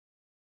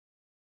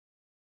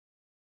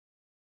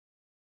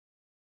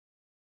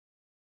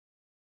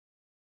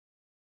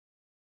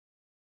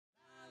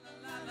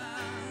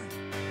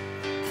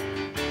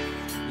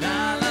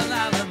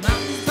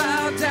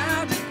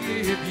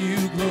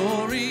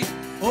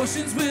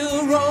Oceans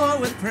will roar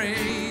with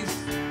praise.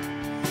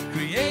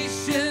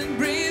 Creation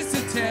breathes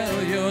to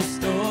tell your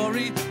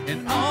story,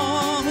 and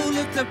all who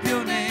lift up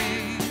your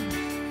name,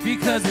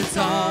 because it's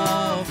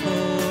all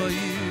for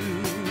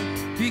you,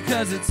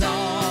 because it's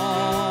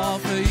all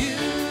for you.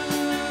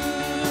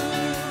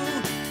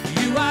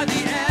 You are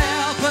the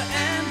Alpha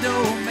and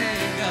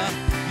Omega.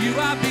 You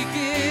are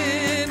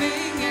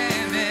beginning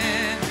and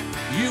end.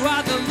 You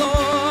are the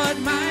Lord,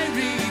 my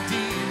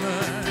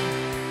Redeemer,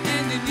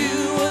 and in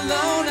you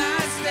alone I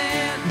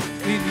stand,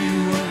 in you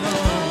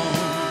alone.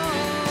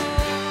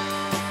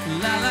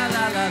 La la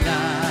la la la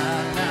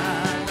la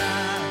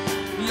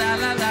la la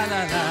la la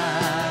la la.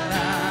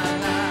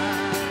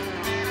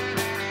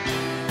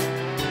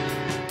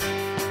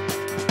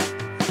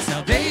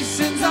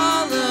 Salvation's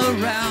all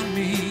around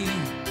me.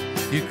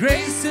 Your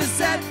grace has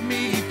set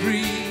me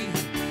free.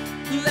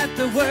 Let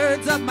the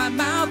words of my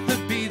mouth, the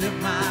beat of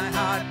my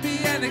heart, be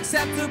an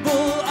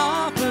acceptable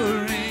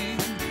offering,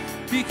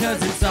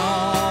 because it's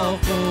all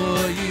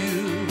for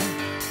you,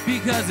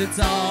 because it's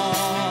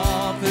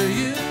all for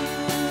you.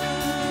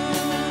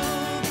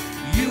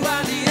 You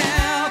are the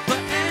Alpha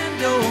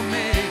and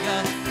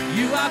Omega.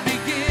 You are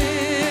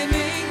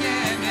beginning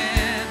and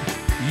end.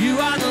 You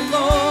are the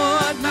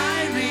Lord,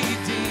 my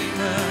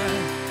Redeemer,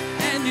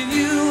 and in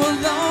you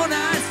alone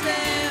I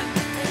stand.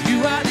 You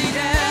are the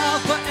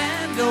Alpha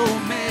and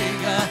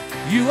Omega.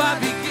 You are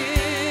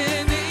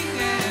beginning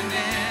and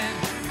end.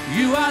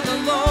 You are the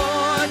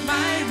Lord,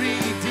 my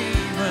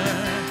Redeemer,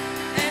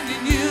 and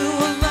in you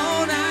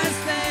alone I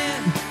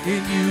stand,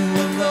 in you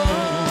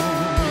alone.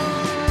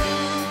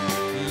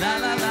 La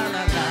la la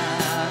la la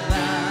la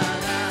la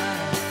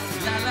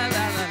la la la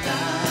la la la.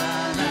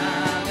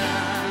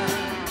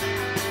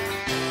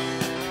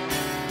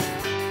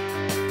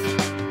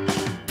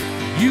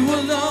 You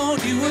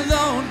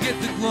alone get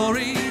the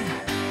glory,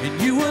 and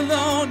you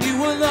alone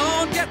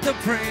get the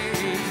praise.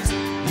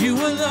 You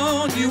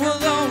alone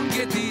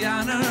get the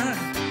honor,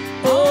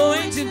 oh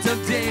Ancient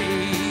of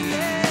Days.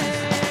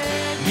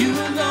 You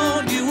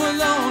alone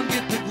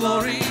get the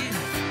glory,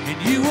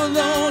 and you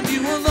alone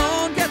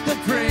get the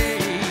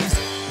praise.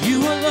 You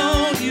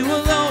alone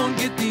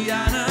get the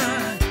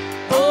honor,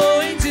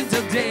 oh Ancient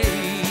of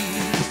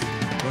Days.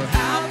 Well,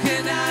 how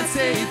can I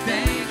say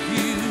thank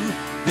you?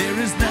 There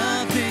is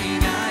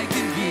nothing I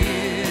can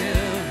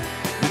give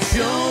but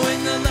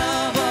showing the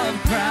love of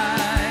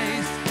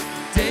Christ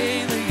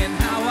daily in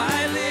how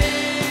I live.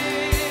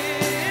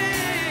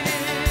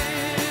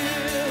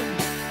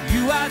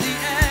 You are the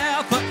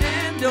Alpha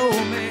and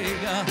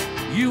Omega.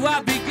 You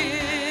are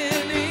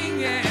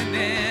beginning and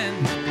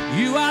end.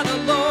 You are the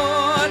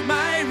Lord,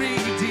 my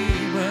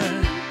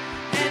Redeemer,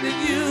 and in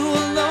you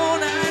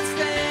alone I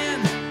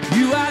stand.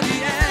 You are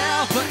the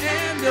Alpha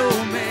and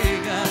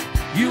Omega.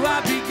 You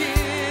are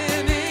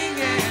beginning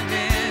and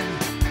end.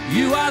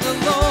 You are the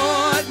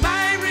Lord,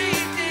 my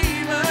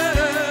Redeemer,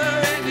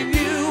 and in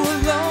you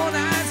alone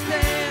I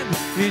stand,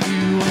 in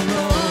you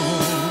alone.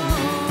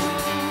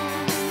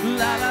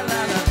 La la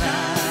la la la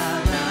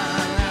la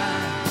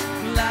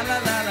la la la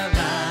la la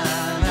la.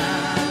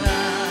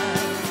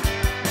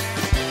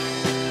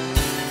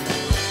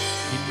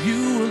 In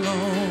you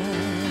alone.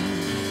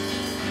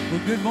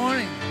 Well, good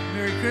morning.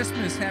 Merry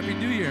Christmas. Happy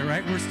New Year,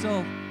 right? We're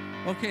still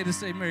okay to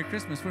say Merry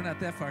Christmas. We're not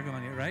that far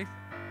gone yet, right?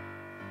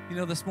 You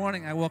know, this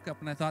morning I woke up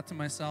and I thought to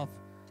myself,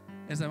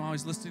 as I'm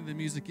always listening to the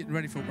music, getting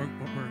ready for what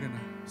we're going to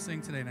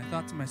sing today, and I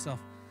thought to myself,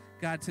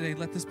 God, today,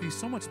 let this be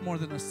so much more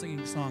than us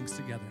singing songs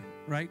together,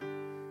 right?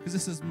 Because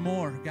this is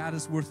more. God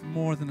is worth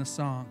more than a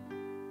song,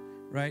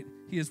 right?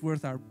 He is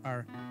worth our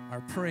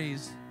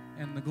praise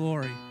and the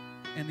glory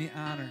and the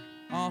honor,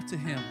 all to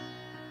Him.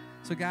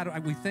 So, God,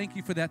 we thank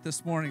you for that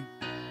this morning.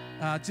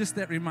 Just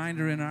that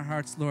reminder in our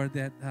hearts, Lord,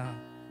 that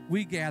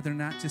we gather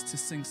not just to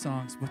sing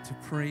songs, but to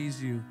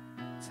praise you,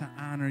 to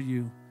honor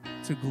you,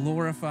 to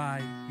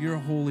glorify your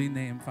holy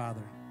name,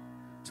 Father,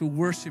 to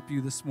worship you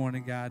this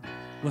morning, God,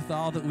 with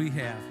all that we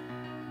have.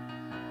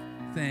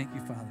 Thank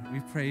you, Father. We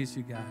praise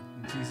you, God.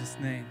 In Jesus'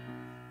 name,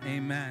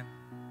 amen.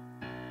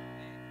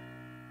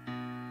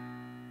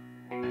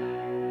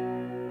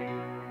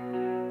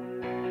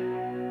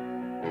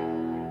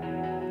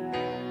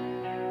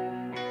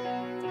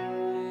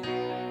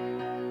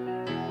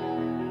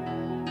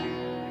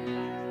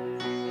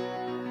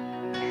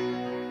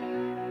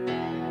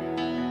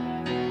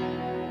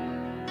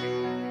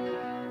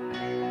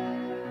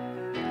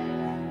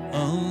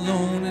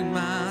 Alone in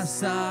my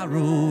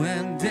sorrow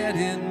and dead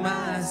in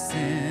my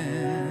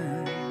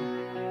sin,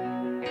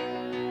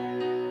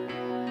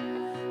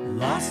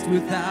 lost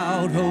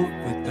without hope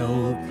with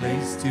no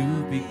place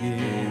to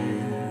begin.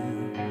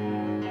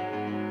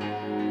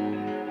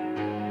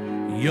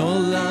 Your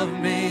love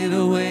made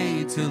a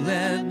way to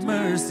let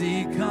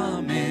mercy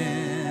come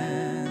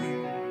in.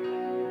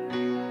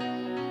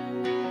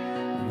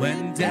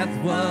 When death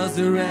was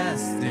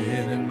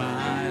arrested and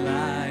my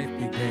life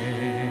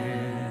began,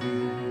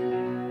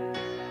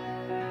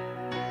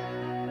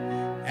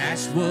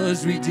 ash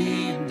was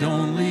redeemed,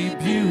 only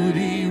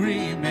beauty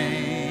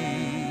remains.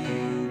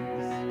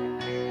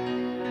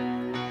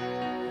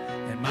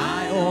 And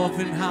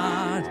orphan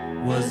heart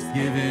was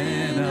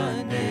given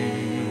a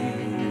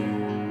name.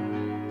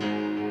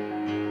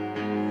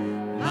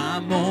 My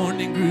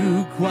morning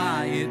grew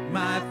quiet,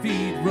 my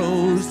feet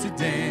rose to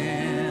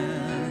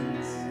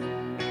dance.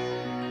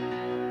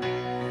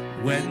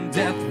 When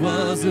death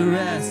was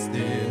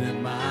arrested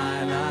and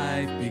my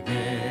life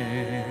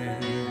began.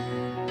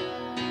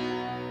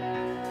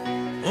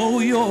 Oh,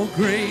 your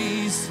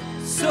grace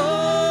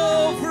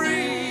so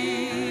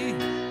free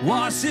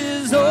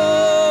washes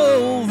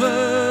over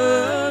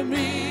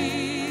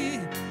me.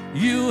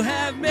 You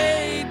have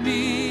made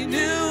me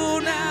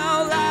new.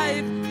 Now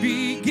life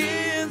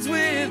begins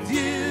with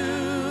you.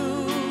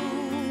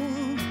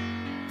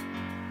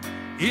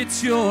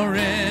 It's your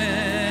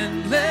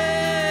endless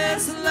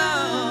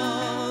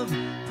love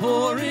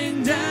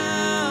pouring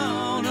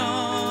down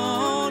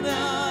on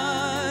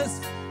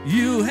us.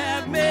 You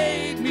have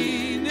made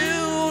me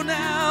new.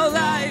 Now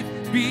life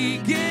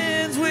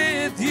begins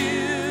with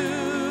you.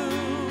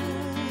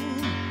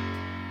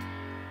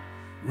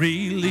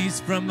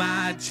 Released from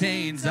my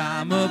chains,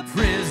 I'm a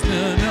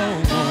prisoner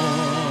no more.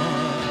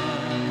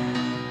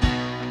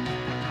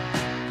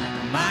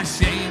 My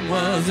shame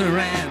was a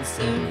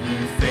ransom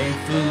you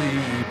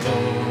faithfully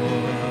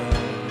bore.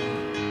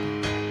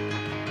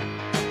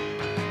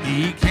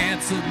 He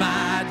canceled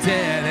my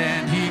debt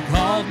and he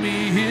called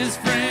me his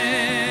friend.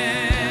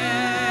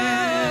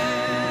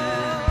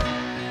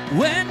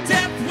 When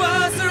death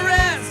was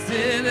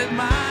arrested and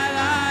my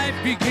life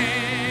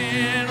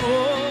began,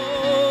 oh,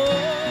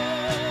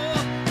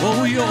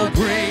 your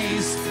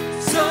grace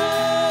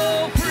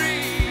so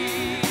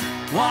free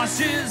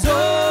washes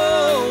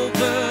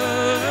over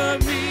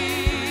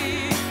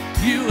me.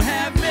 You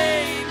have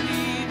made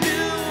me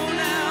new.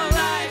 Now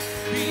life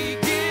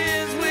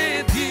begins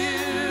with you.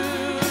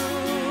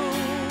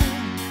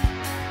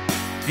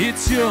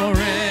 It's your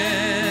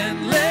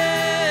endless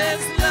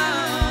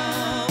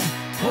love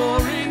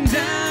pouring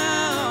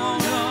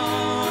down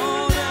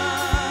on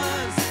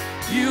us.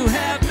 You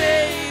have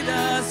made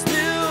us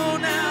new.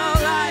 Now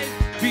life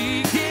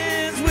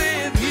begins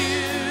with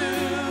you.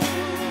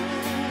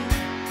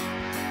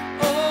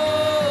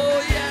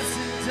 Oh, yes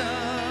it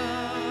does.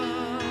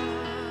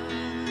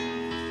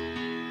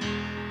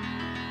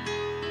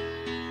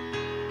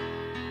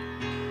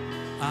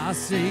 Our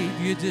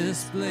Savior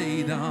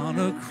displayed on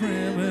a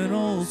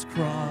criminal's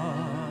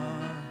cross,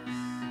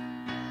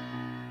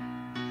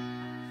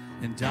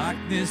 and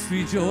darkness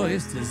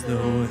rejoiced as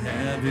though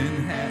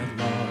heaven had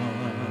lost.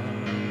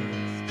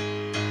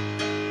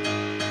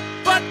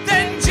 But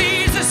then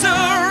Jesus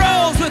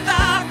arose with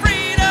our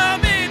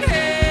freedom in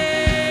hand.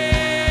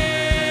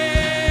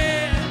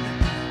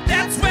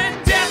 That's when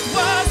death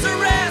was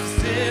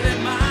arrested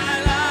and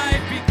my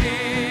life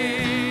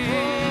began.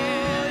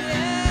 Oh,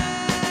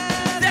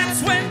 yeah.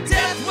 That's when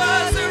death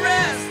was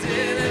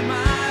arrested and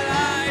my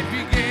life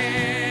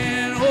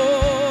began.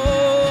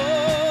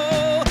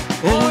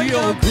 Oh,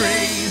 your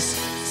grace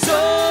so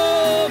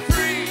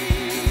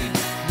free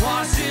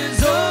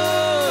washes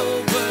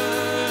over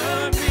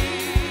me.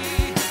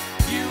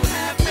 You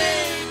have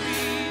made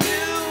me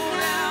new.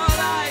 Now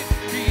life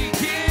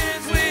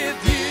begins with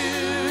you.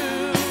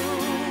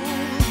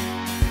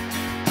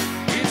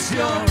 It's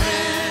your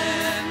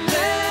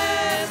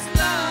endless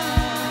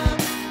love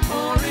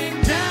pouring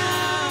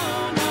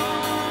down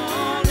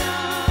on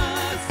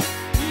us.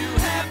 You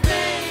have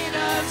made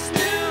us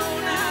new.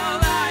 Now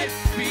life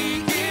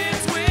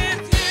begins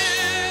with you.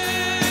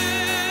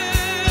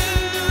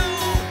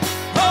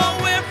 Oh,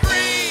 we're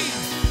free,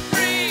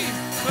 free,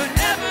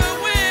 forever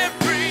we're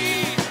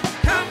free.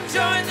 Come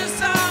join the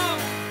song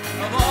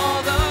of all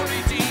the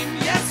redeemed.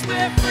 Yes,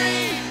 we're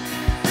free,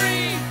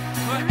 free,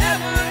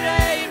 forever,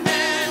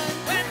 amen.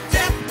 When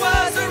death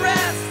was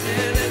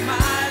arrested and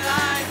my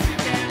life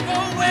began.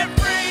 Oh, we're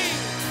free,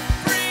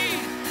 free,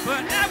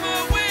 forever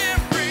we're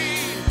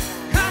free.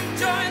 Come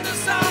join the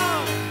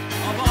song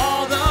of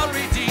all the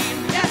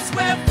redeemed. Yes,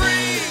 we're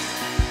free,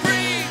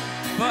 free,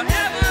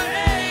 forever,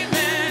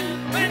 amen.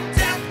 When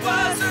death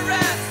was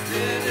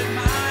arrested and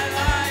my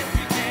life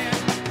began.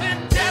 When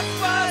death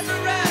was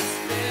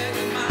arrested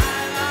and my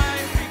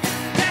life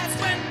began. That's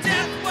when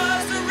death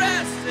was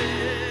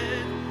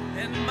arrested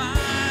and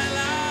my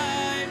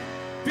life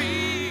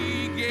began.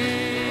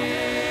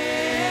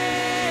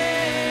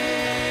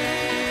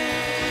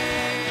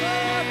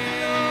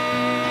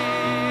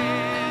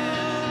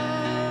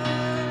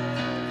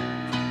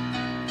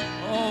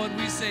 Oh, and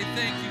we say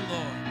thank you,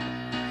 Lord.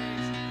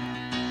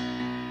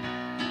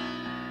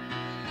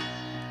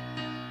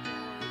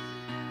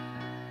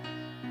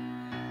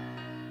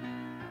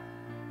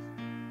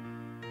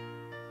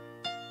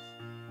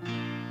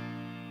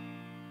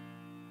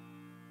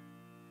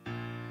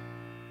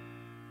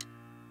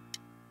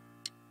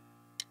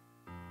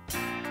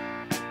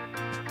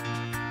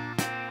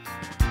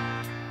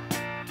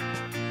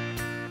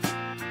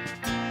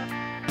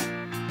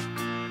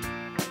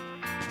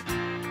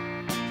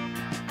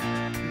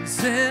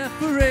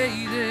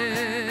 Separated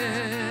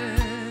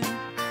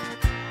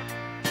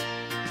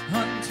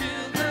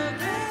until the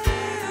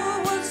veil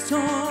was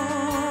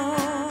torn.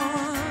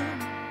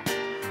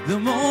 the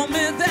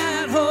moment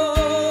that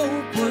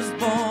hope was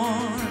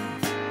born,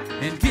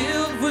 and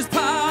guilt was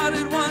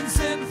parted once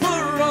and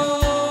for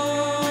all,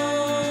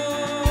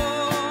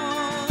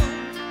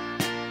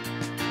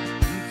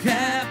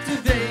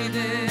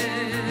 captivated,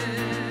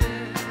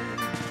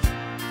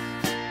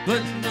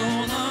 but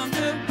no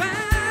longer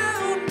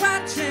bound by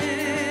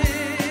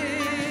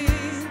chains,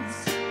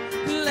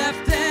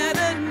 left at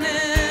an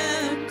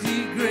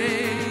empty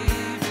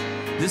grave,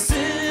 the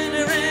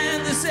sinner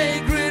and the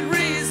sacred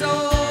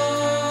resolve.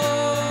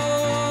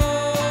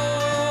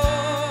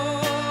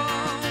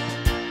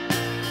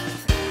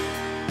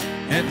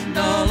 And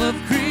all of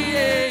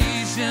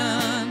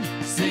creation,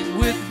 sing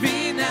with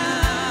me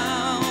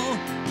now.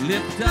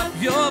 Lift up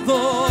your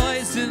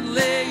voice and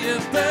lay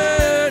your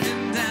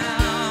burden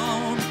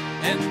down.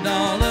 And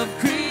all of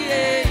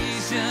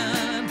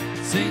creation,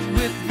 sing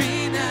with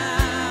me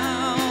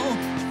now.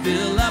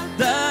 Fill up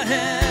the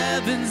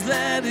heavens,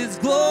 let His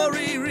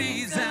glory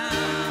resound.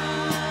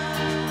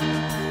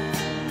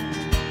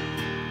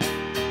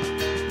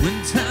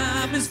 When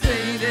time is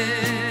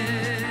faded,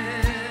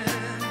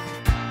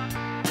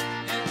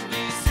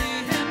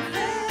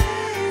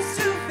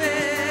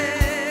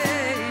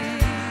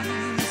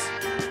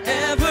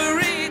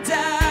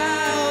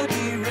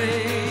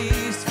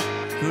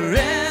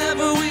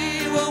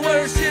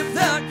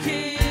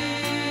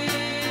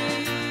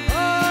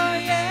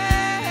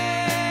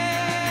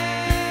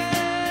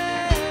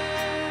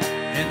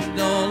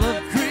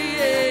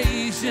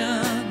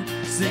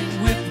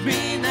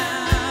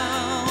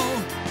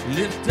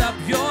 lift up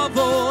your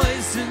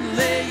voice and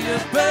lay your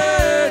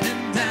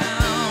burden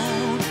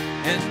down.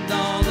 And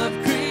all of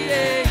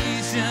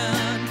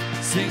creation,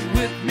 sing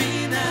with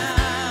me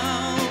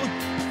now.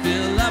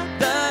 Fill up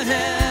the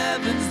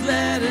heavens,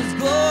 let His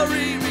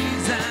glory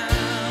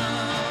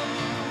resound.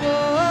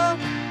 Oh,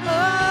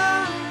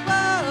 oh, oh,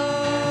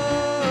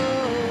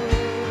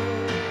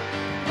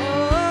 oh,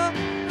 oh,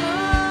 oh,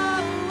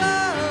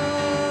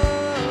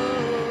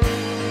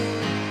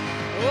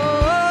 oh,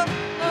 oh.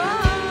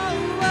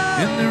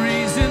 And the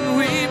reason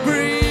we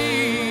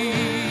breathe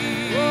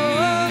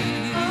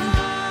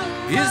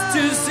is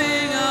to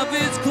sing of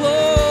His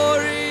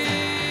glory,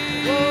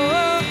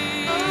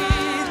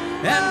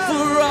 and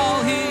for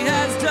all He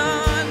has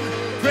done.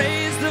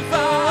 Praise the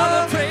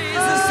Father,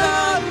 praise the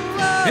Son,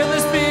 and the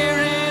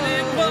Spirit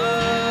in one.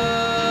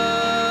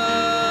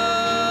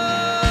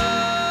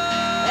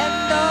 And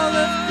all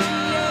of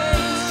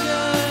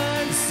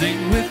creation, sing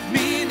with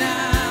me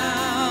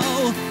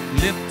now.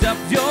 Lift up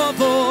your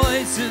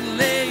voice and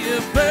lay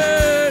your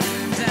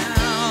burden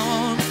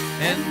down.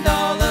 And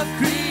all of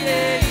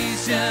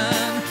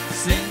creation,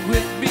 sing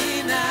with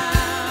me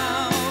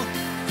now.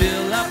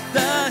 Fill up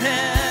the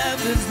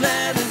heavens,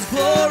 let His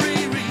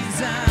glory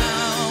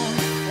resound.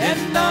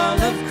 And all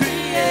of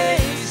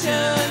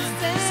creation,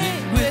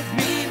 sing with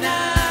me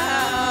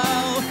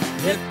now.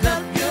 Lift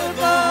up your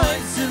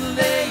voice and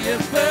lay your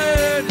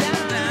burden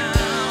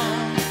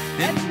down.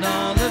 And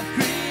all of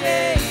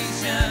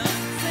creation,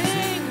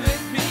 sing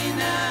with me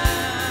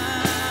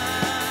now.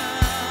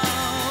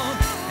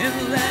 And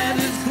let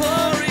His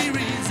glory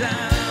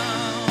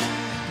resound.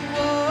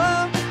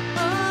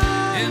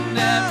 And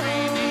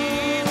every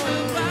knee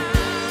will bow.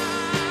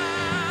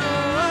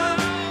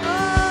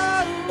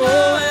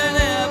 Oh, and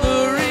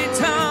every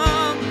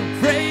tongue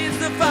praise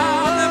the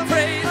Father,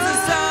 praise the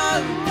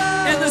Son,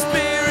 and the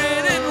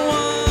Spirit in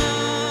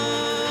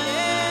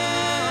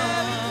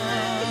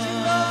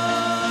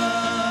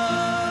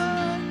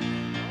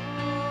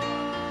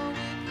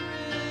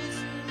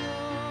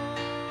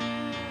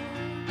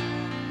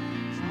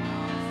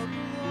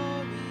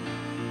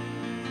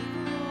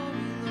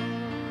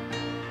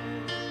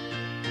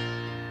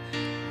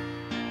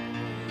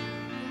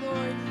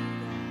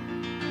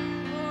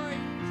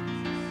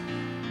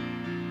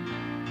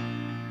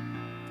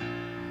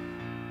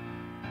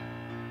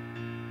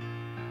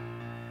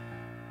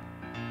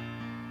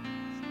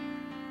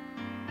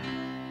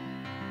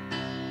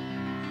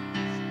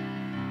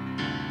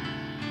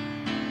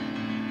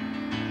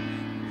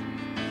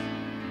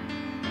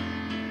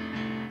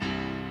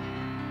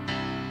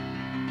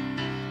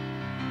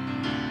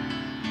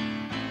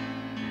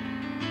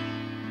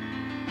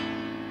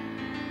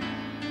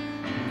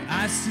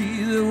I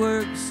see the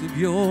works of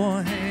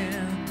your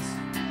hands,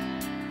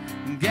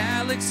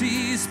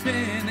 galaxies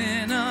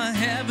spinning a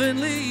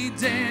heavenly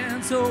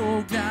dance.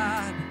 Oh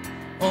God,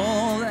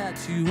 all that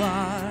you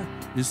are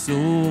is so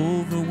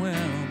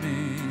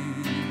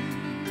overwhelming.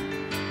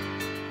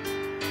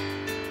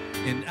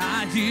 And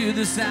I hear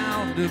the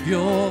sound of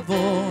your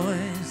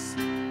voice.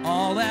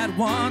 All at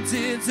once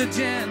it's a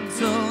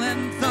gentle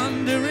and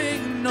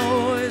thundering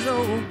noise.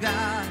 Oh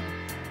God,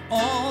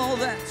 all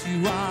that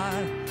you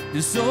are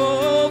is so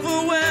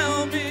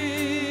overwhelming.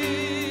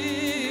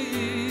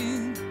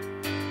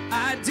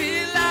 I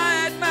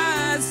delight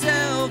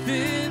myself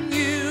in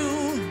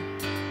you,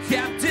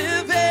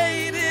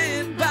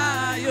 captivated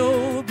by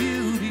your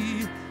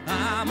beauty.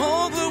 I'm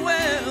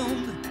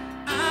overwhelmed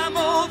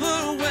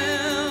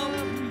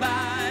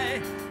by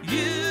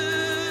you.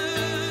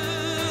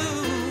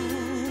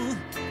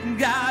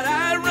 God,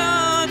 I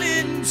run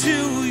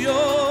into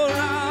your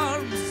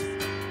arms,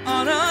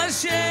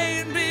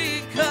 unashamed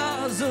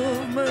because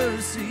of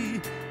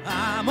mercy.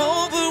 I'm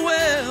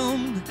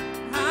overwhelmed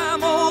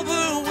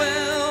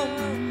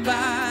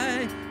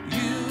by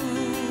you.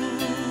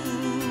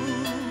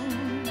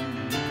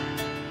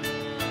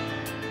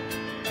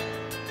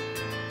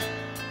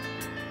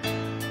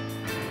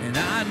 And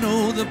I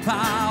know the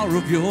power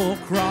of your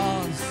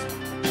cross,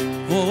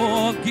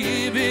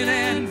 forgiven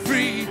and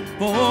free,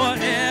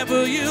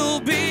 forever you'll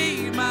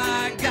be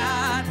my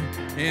God.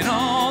 And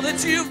all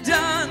that you've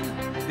done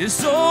is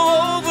so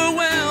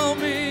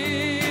overwhelming.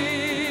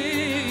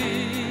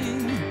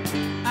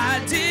 I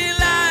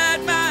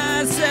delight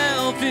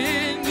myself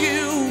in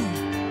you,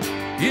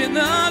 in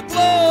the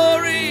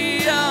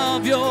glory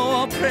of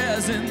your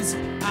presence.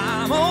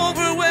 I'm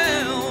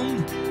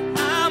overwhelmed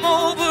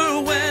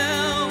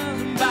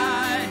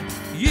by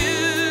you.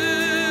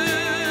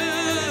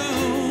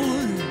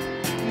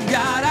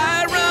 God,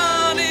 I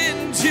run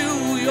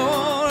into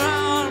your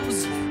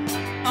arms,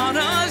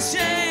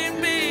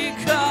 unashamed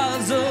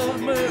because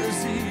of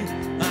mercy.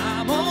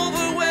 I'm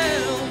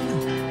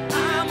overwhelmed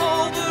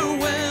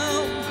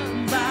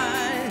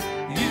by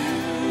you.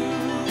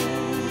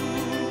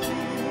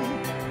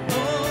 Oh,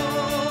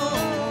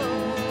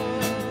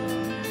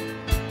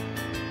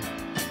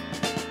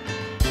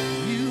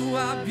 you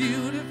are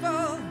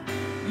beautiful,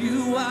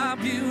 you are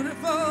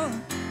beautiful,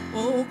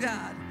 oh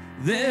God.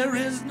 There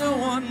is no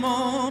one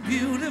more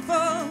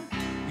beautiful.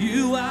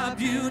 You are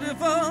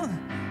beautiful,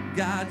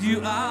 God,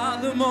 you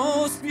are the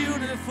most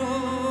beautiful.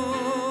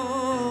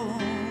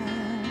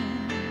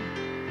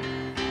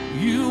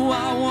 You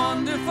are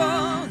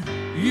wonderful,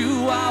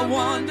 you are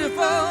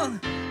wonderful,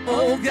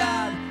 oh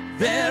God.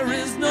 There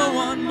is no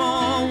one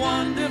more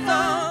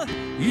wonderful.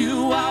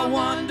 You are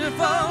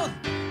wonderful,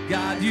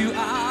 God, you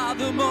are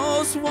the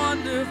most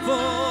wonderful.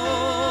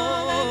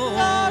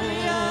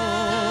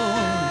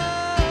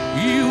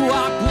 You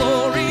are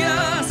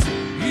glorious,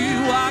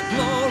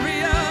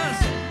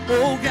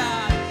 oh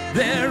God,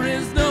 there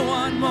is no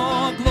one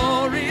more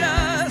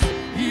glorious.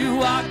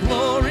 You are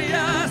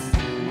glorious,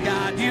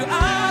 God, you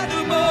are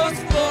the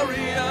most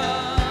glorious.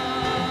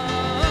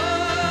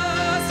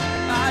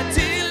 I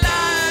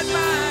delight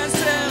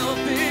myself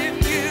in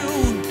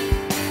you,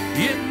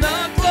 in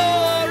the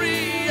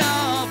glory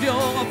of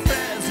your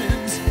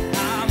presence.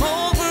 I'm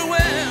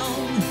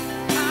overwhelmed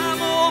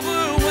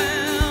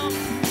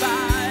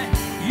by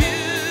you.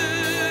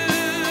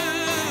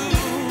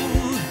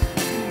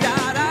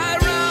 God, I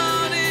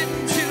run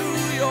into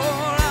your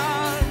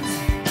arms,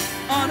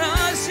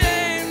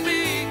 unashamed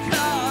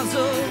because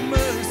of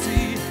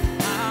mercy.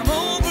 I'm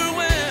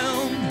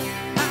overwhelmed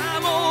by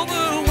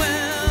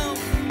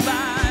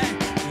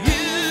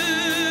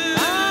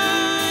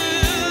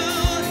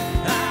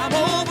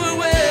you.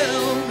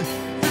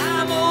 I'm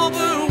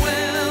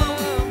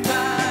overwhelmed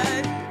by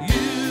you.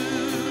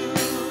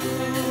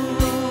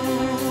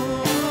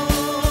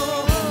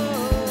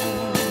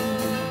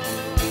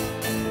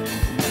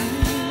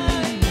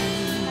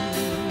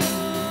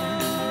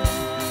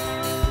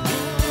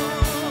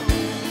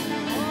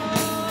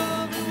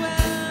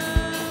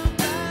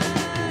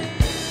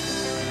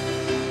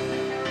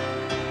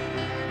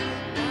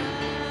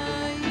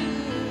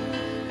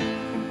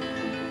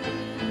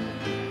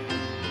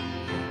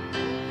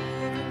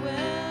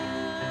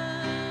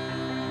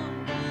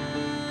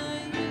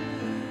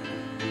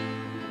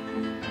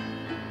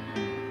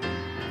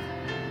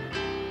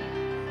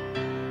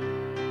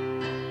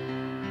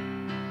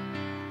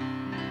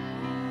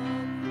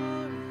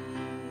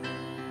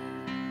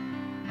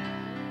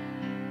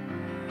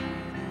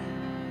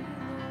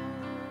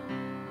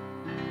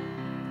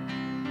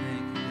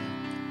 Thank you,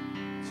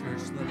 God.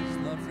 Church, let His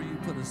love for you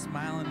put a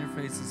smile on your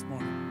face this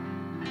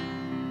morning.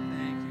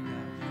 Thank you,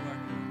 God. You are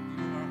good.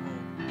 You are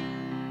holy.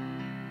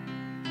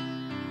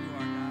 You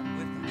are God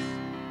with us.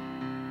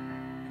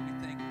 And we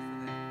thank you for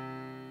that.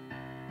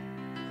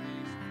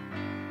 Praise you.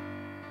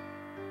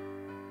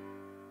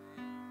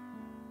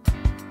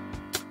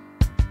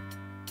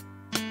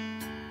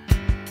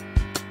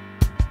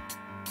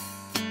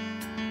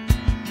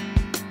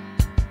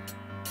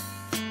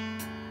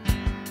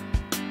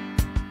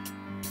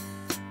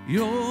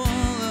 Your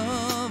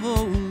love,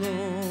 oh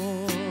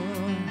Lord,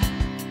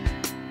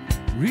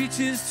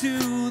 reaches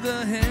to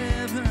the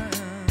heavens.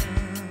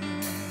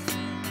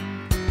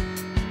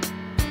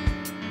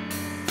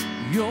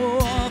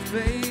 Your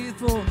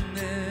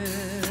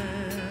faithfulness,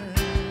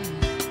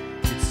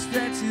 it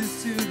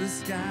stretches to the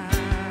sky.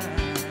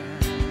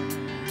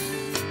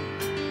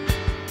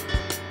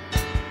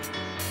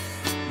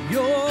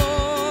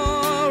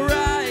 Your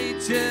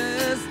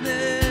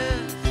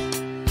righteousness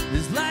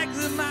is like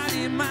the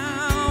mighty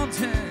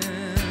mountains.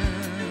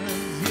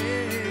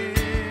 Yeah.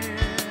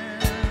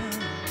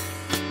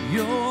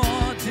 Your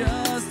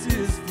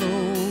justice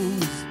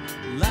flows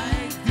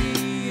like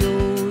the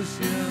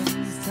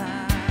ocean's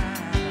tide.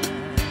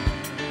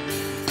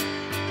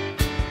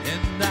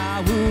 And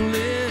I will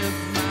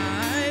lift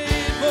my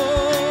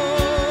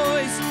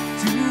voice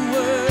to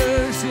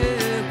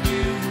worship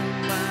you,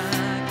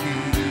 my King.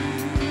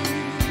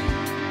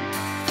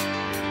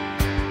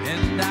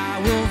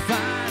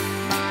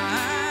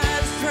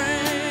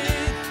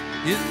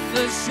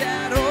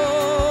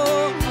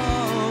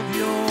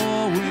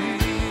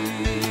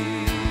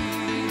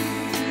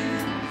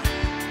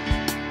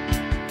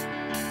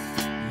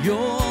 Your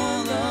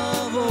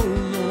love, oh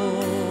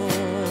Lord,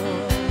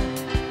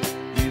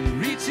 it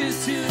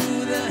reaches to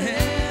the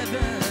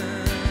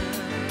heavens.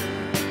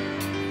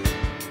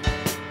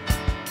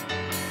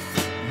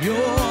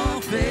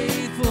 Your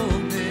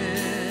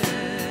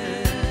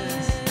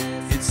faithfulness,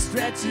 it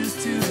stretches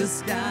to the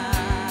sky.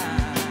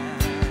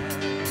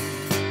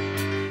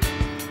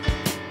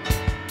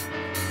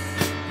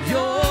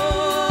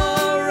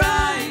 Your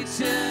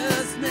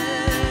righteousness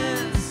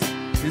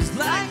is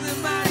like the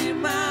mighty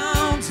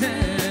mountains,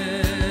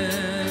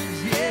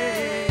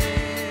 yeah.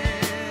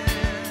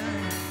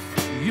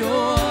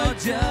 Your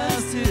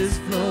justice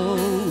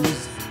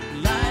flows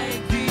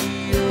like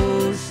the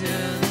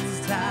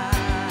ocean's tide.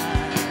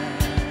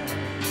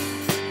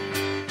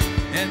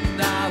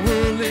 And I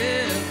will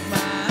lift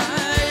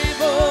my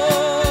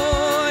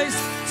voice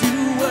to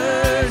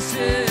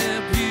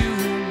worship you,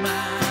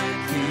 my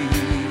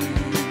King.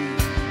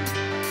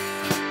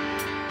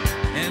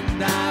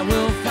 And I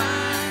will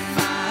find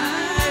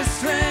my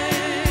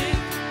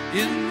strength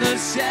in the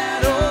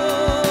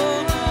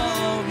shadow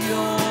of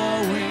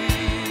your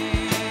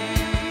wings.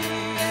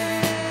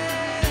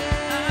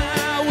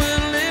 I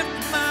will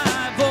lift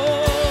my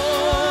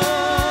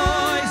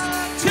voice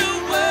to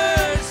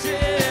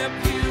worship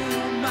you,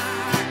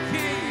 my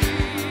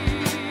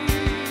King.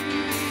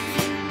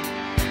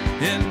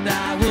 And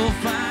I will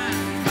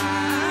find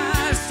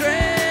my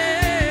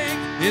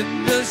strength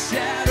in the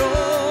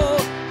shadow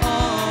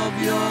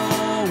of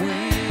your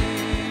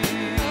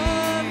wings.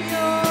 Of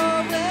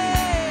your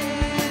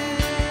wings.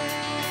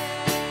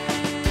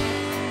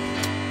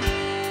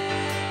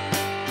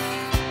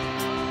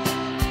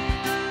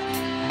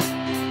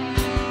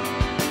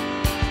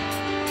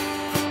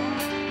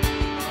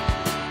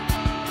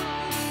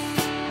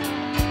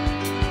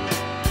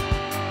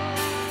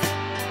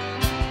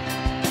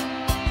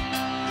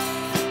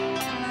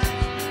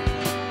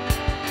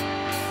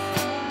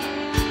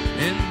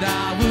 And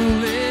I will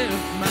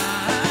lift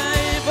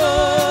my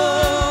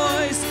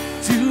voice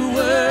to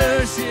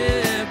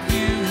worship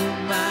you,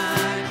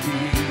 my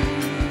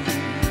King.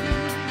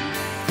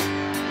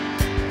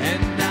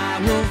 And I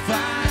will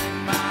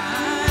find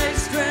my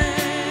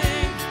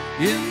strength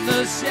in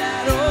the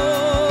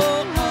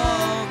shadow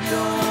of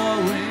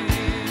your wings.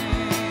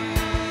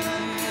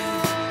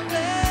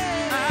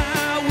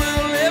 I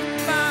will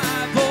lift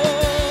my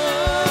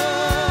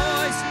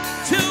voice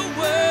to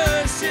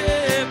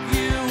worship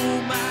you,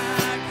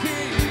 my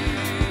King.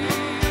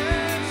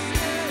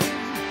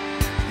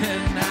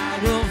 And I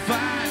will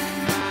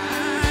find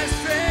my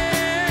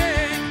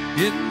strength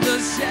in the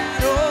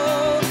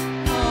shadow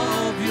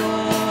of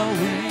your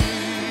wings.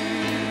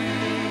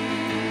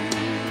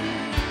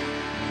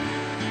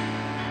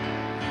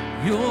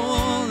 Your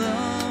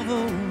love,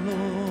 oh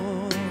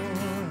Lord,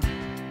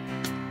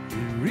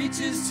 it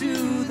reaches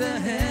to the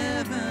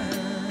heavens.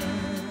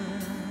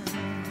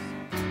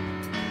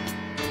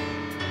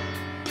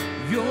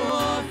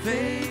 Your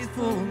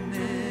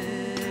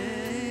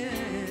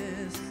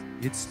faithfulness,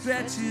 it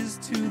stretches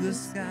to the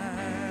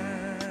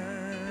sky.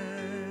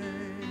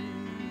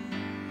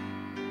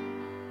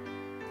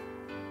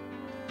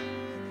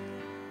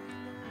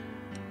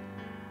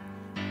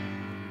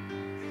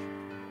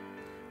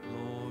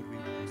 Lord, we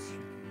worship you.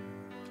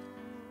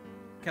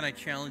 Can I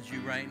challenge you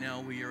right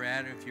now where you're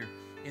at? If you're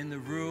in the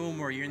room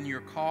or you're in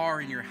your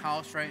car, in your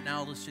house right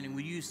now listening,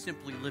 will you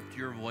simply lift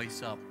your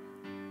voice up?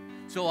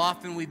 So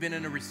often we've been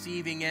in a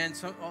receiving end.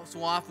 So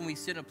often we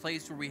sit in a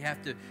place where we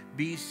have to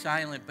be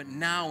silent. But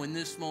now in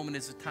this moment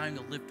is the time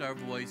to lift our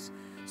voice.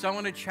 So I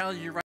want to challenge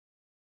you right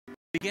now.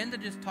 Begin to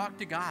just talk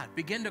to God.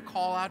 Begin to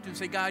call out to Him and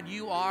say, God,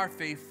 you are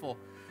faithful.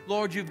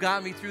 Lord, you've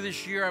got me through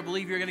this year. I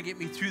believe you're going to get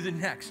me through the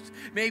next.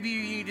 Maybe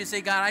you need to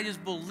say, God, I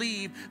just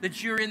believe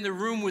that you're in the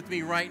room with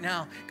me right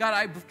now. God,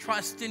 I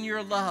trust in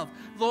your love.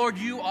 Lord,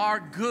 you are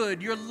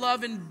good. Your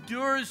love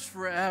endures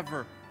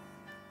forever.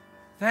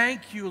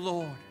 Thank you,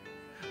 Lord.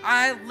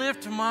 I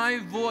lift my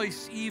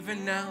voice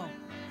even now.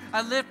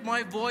 I lift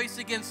my voice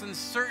against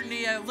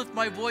uncertainty. I lift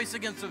my voice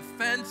against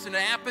offense and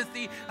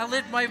apathy. I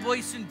lift my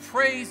voice in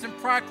praise and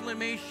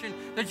proclamation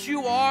that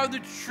you are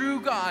the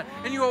true God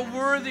and you are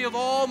worthy of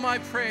all my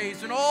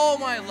praise and all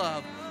my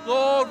love.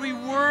 Lord, we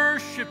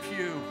worship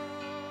you.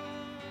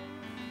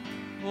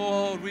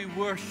 Lord, we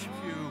worship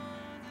you.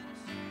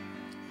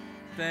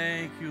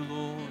 Thank you,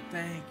 Lord.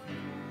 Thank you,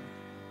 Lord.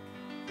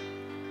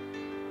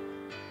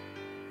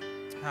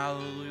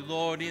 Hallelujah.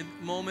 Lord, in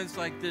moments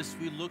like this,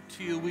 we look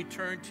to you, we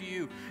turn to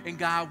you, and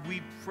God,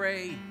 we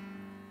pray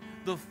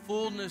the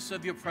fullness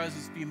of your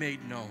presence be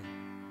made known.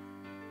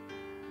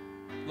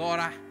 Lord,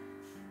 I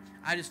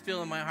just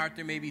feel in my heart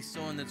there may be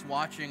someone that's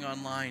watching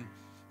online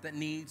that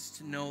needs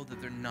to know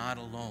that they're not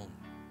alone.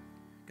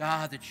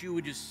 God, that you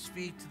would just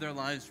speak to their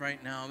lives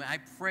right now. I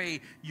pray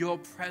your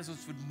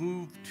presence would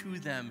move to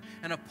them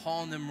and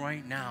upon them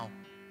right now.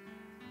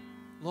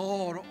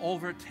 Lord,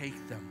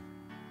 overtake them.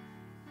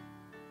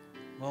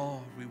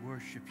 Lord, we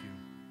worship you.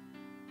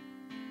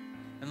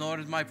 And Lord,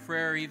 it's my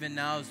prayer even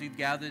now as we've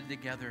gathered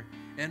together,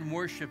 and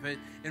worship it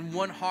in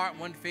one heart,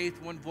 one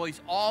faith, one voice,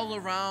 all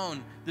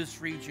around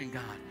this region,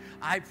 God.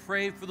 I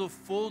pray for the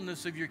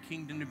fullness of your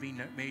kingdom to be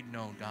made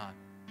known, God.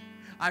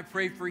 I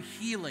pray for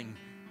healing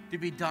to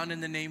be done in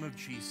the name of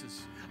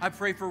Jesus. I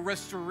pray for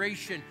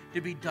restoration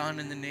to be done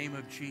in the name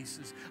of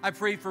Jesus. I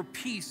pray for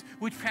peace,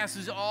 which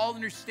passes all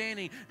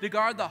understanding, to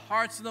guard the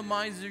hearts and the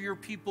minds of your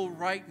people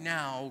right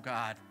now,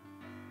 God.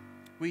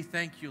 We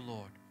thank you,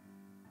 Lord.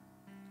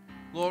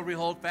 Lord, we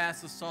hold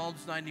fast to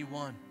Psalms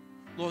 91.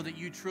 Lord, that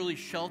you truly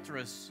shelter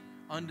us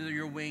under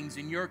your wings.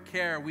 In your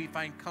care, we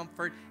find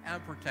comfort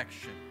and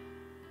protection.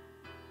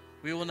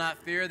 We will not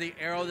fear the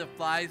arrow that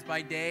flies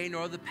by day,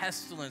 nor the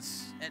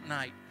pestilence at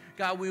night.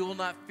 God, we will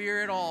not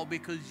fear it all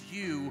because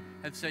you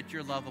have set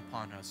your love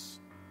upon us.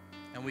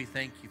 And we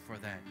thank you for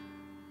that.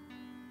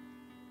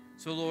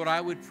 So, Lord, I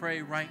would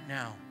pray right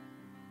now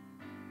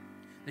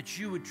that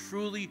you would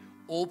truly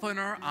open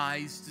our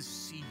eyes to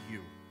see you.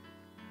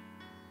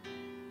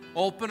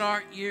 Open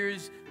our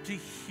ears to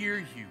hear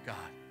you, God.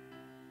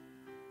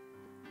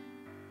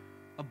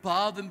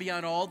 Above and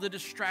beyond all the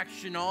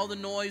distraction, all the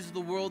noise of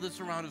the world that's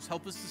around us,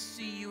 help us to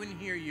see you and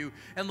hear you.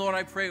 And Lord,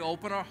 I pray,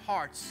 open our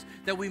hearts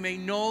that we may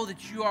know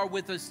that you are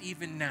with us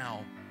even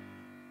now.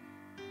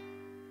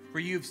 For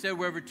you've said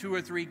wherever two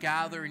or three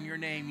gather in your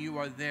name, you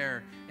are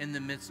there in the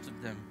midst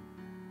of them.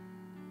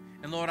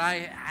 And Lord,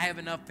 I have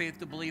enough faith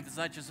to believe it's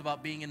not just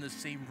about being in the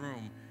same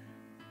room,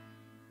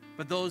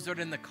 but those that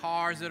are in the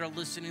cars that are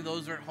listening,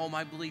 those that are at home,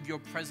 I believe your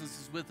presence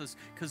is with us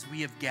because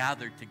we have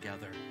gathered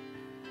together.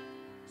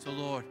 So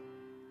Lord,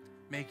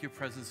 make your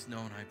presence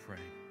known, I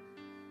pray.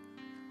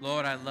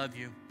 Lord, I love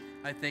you.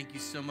 I thank you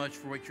so much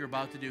for what you're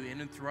about to do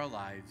in and through our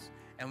lives.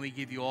 And we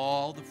give you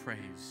all the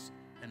praise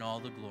and all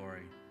the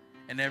glory.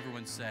 And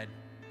everyone said,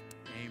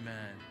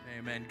 amen.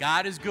 Amen.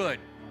 God is good.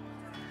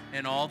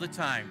 And all the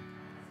time.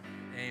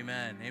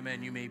 Amen.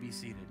 Amen. You may be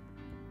seated.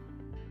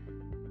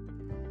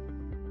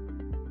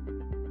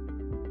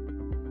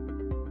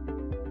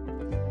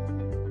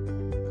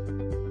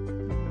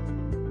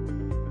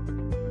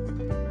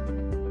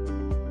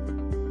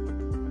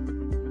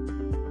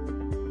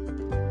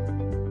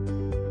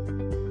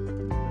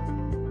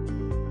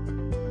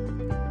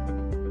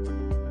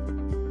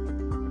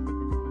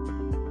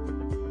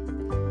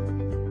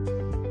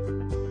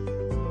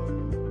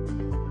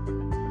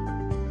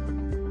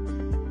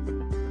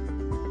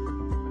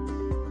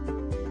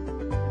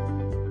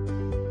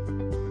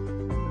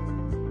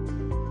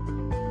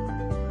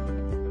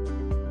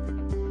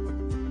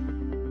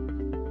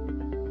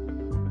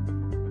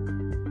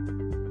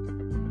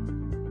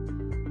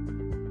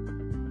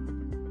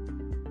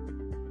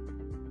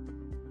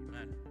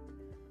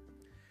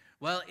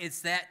 Well,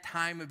 it's that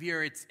time of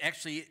year.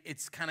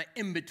 It's kind of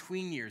in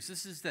between years.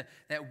 This is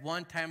that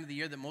one time of the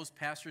year that most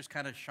pastors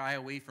kind of shy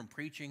away from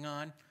preaching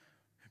on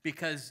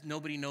because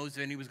nobody knows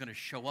if anyone's going to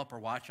show up or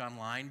watch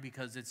online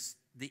because it's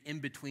the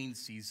in-between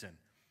season.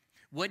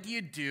 What do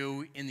you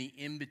do in the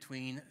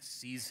in-between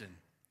season?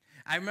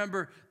 I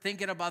remember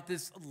thinking about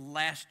this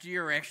last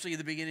year, or actually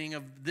the beginning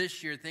of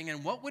this year,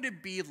 thinking, what would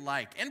it be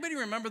like? Anybody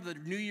remember the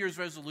New Year's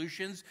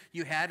resolutions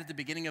you had at the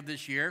beginning of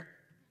this year?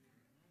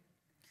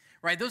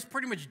 Right, those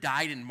pretty much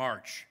died in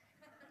March,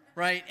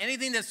 right?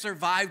 Anything that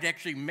survived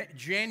actually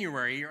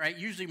January, right?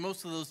 Usually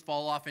most of those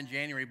fall off in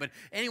January. But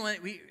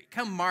anyway,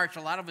 come March,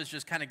 a lot of us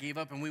just kind of gave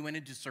up and we went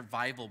into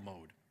survival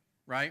mode,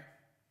 right?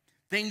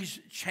 Things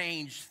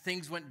changed.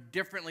 Things went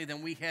differently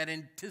than we had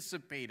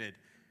anticipated.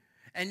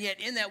 And yet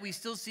in that, we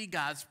still see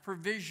God's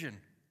provision.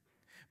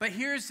 But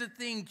here's the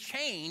thing,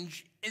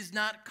 change is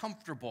not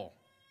comfortable.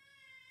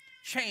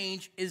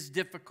 Change is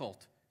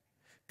difficult.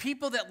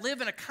 People that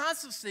live in a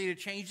constant state of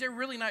change, they're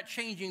really not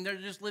changing. They're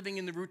just living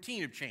in the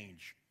routine of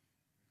change.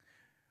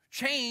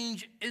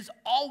 Change is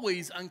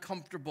always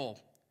uncomfortable.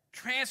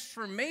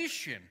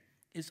 Transformation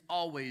is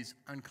always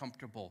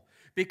uncomfortable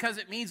because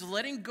it means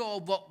letting go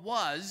of what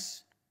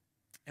was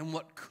and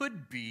what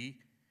could be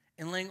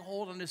and laying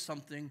hold onto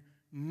something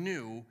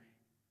new,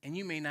 and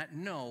you may not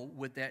know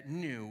what that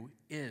new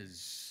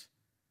is.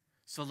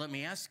 So let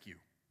me ask you,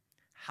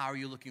 how are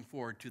you looking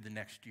forward to the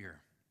next year?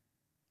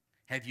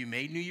 Have you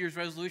made New Year's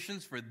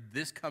resolutions for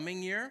this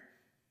coming year?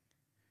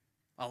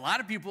 A lot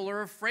of people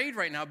are afraid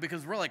right now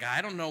because we're like,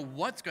 I don't know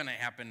what's going to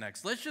happen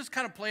next. Let's just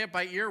kind of play it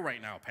by ear right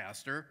now,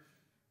 Pastor.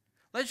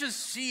 Let's just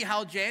see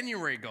how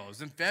January goes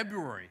and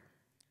February.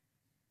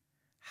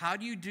 How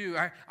do you do?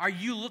 Are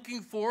you looking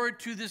forward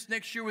to this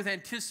next year with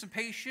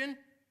anticipation?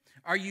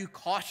 Are you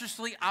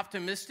cautiously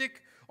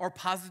optimistic or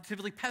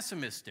positively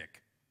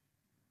pessimistic?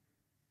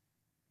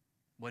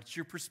 What's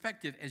your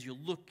perspective as you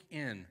look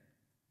in?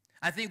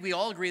 I think we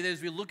all agree that as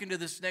we look into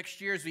this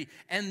next year, as we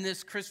end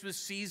this Christmas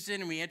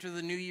season and we enter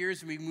the New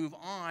Year's and we move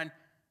on,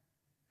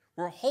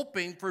 we're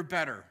hoping for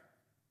better.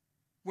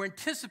 We're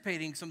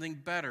anticipating something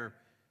better.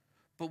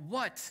 But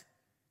what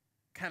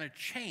kind of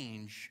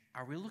change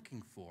are we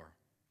looking for?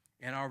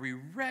 And are we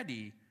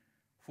ready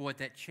for what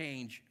that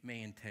change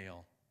may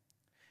entail?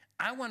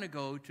 I want to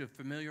go to a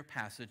familiar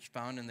passage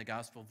found in the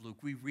Gospel of Luke.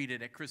 We read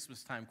it at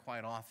Christmas time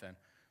quite often,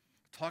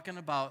 talking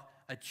about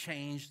a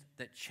change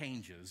that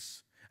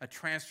changes. a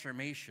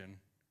transformation,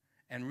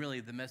 and really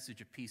the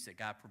message of peace that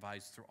God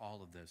provides through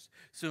all of this.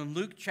 So in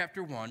Luke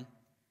chapter 1,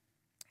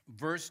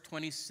 verse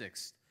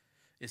 26,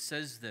 it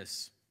says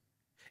this: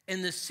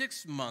 in the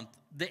 6th month,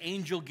 the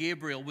angel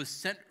Gabriel was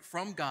sent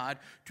from God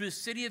to a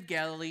city of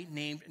Galilee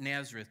named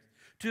Nazareth,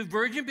 to a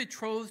virgin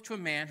betrothed to a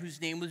man whose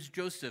name was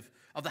Joseph,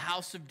 of the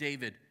house of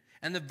David,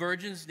 and the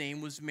virgin's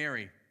name was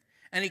Mary.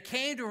 And he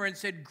came to her and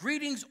said,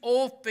 "Greetings,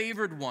 O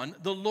favored one,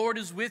 the Lord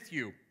is with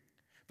you."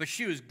 But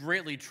she was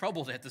greatly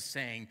troubled at the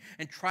saying,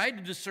 and tried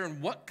to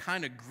discern what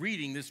kind of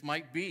greeting this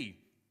might be.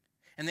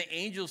 And the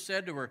angel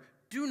said to her,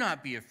 "Do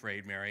not be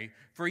afraid, Mary,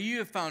 for you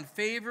have found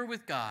favor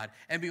with God.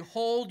 And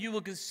behold, you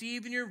will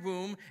conceive in your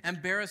womb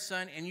and bear a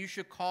son, and you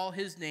shall call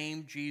his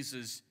name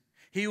Jesus.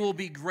 He will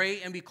be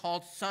great and be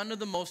called Son of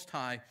the Most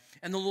High.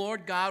 And the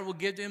Lord God will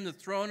give to him the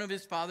throne of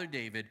his father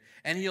David,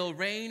 and he'll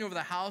reign over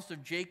the house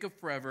of Jacob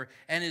forever,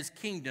 and his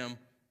kingdom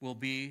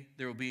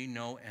there will be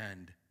no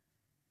end."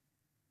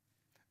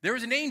 There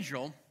was an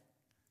angel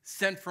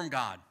sent from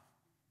God.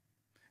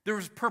 There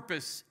was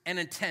purpose and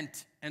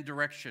intent and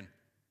direction.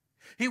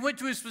 He went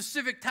to a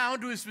specific town,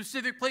 to a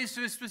specific place,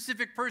 to a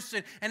specific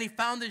person, and he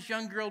found this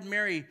young girl,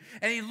 Mary.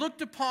 And he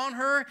looked upon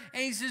her,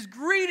 and he says,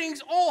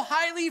 "Greetings, O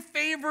highly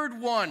favored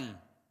one."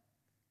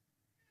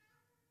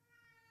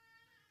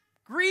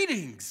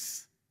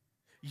 Greetings.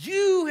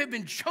 You have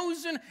been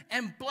chosen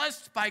and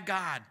blessed by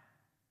God.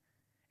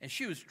 And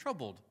she was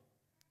troubled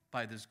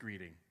by this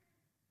greeting.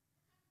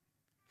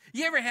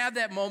 You ever have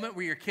that moment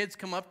where your kids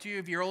come up to you,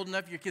 if you're old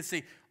enough, your kids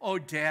say, "Oh,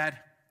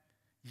 Dad,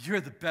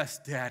 you're the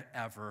best dad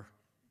ever.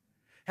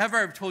 Have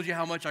I ever told you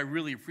how much I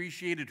really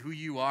appreciated who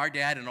you are,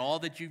 Dad, and all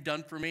that you've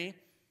done for me?"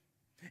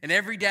 And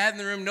every dad in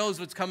the room knows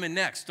what's coming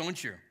next,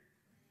 don't you?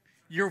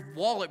 Your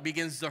wallet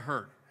begins to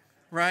hurt,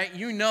 right?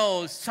 You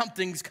know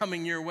something's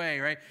coming your way,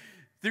 right?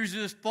 There's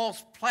this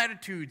false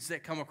platitudes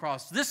that come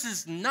across. This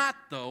is not,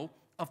 though,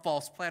 a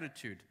false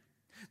platitude.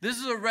 This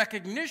is a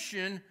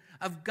recognition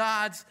of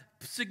God's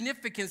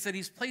significance that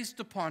he's placed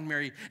upon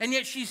Mary. And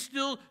yet she's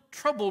still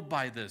troubled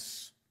by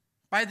this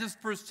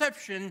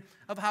perception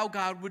of how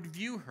God would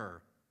view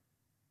her.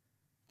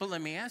 But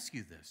let me ask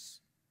you this.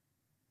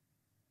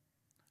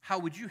 How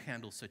would you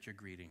handle such a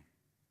greeting?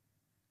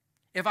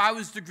 If I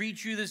was to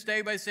greet you this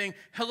day by saying,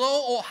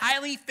 "Hello, O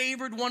highly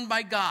favored one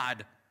by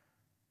God,"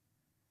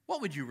 what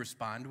would you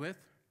respond with?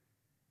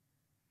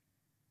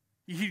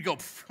 You'd go,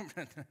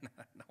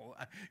 "No,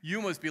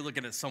 you must be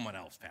looking at someone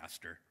else,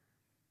 Pastor.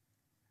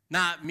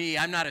 Not me.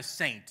 I'm not a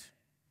saint."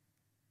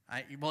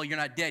 Well, you're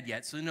not dead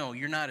yet, so no,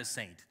 you're not a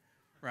saint,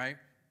 right?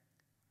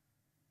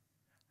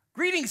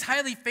 Greetings,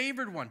 highly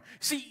favored one.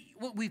 See,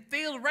 what we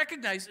fail to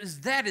recognize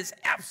is that is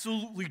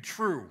absolutely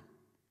true.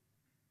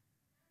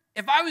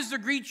 If I was to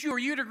greet you or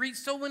you to greet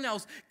someone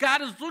else,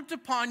 God has looked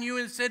upon you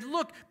and said,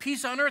 "Look,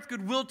 peace on earth,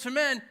 goodwill to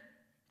men.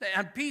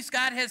 And peace,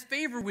 God has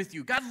favor with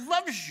you. God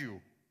loves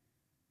you.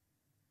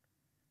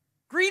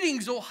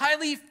 Greetings, O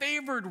highly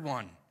favored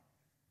one."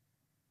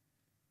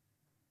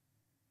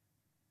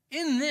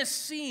 In this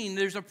scene,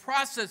 there's a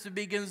process that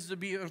begins to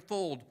be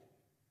unfold.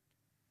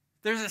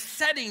 There's a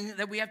setting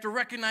that we have to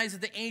recognize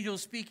that the angel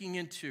is speaking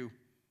into.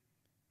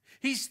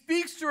 He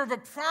speaks to her of a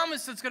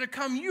promise that's going to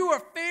come. You are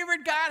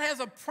favored. God has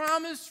a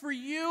promise for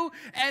you,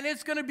 and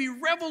it's going to be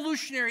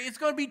revolutionary. It's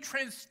going to be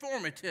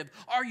transformative.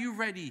 Are you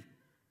ready?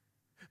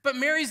 But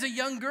Mary's a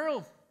young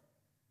girl.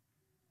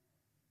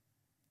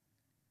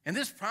 And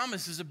this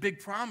promise is a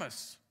big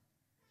promise.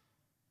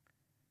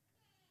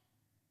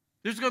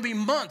 There's going to be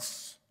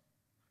months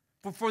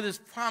before this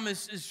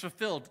promise is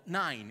fulfilled.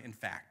 9, in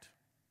fact.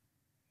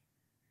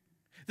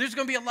 There's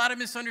going to be a lot of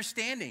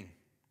misunderstanding,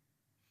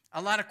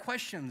 a lot of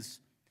questions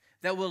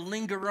that will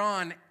linger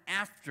on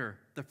after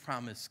the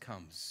promise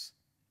comes.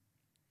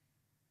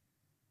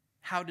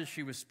 How does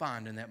she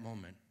respond in that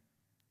moment?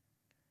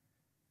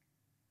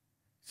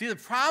 See, the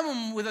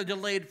problem with a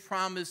delayed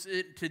promise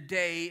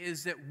today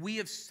is that we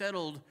have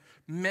settled,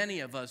 many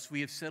of us, we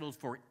have settled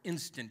for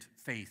instant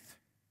faith.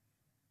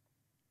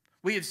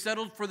 We have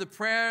settled for the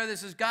prayer that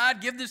says,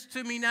 "God, give this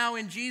to me now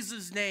in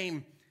Jesus'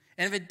 name."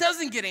 And if it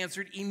doesn't get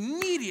answered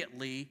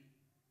immediately,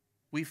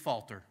 we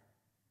falter.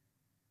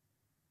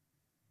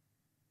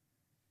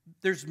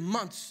 There's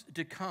months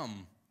to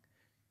come.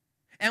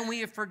 And we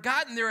have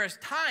forgotten there are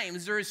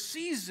times, there are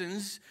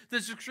seasons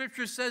that the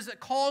Scripture says that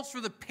calls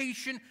for the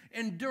patient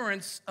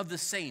endurance of the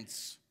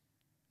saints.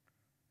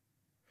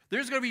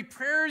 There's going to be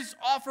prayers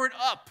offered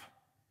up,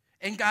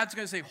 and God's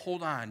going to say,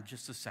 "Hold on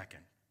just a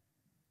second."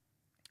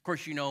 Of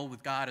course, you know,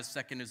 with God, a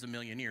second is a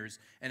million years,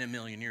 and a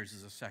million years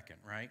is a second,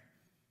 right?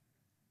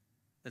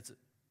 That's a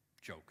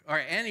joke. All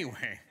right,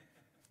 anyway.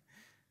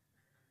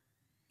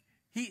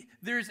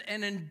 There's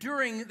an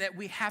enduring that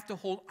we have to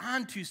hold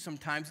on to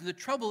sometimes. And the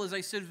trouble, as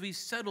I said, is we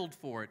settled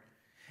for it.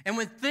 And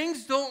when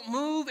things don't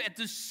move at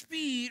the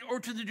speed or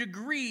to the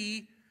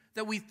degree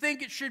that we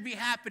think it should be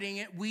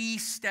happening, we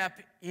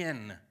step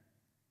in.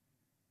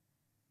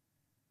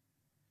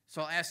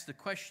 So I'll ask the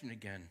question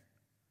again.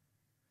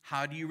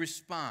 How do you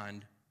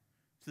respond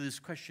to this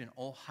question,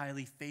 "O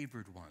highly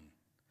favored one"?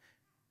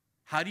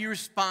 How do you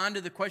respond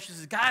to the question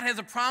that God has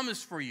a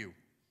promise for you?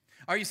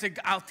 Or you say,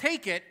 I'll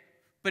take it,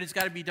 but it's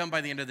got to be done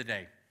by the end of the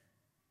day.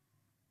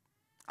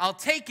 I'll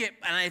take it,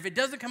 and if it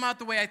doesn't come out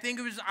the way I think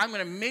it was, I'm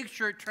going to make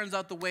sure it turns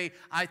out the way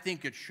I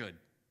think it should.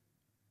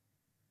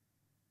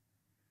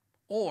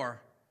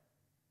 Or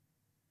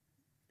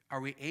are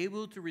we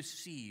able to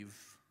receive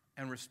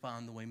and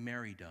respond the way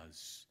Mary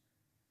does?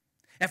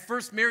 At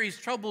first, Mary's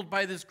troubled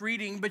by this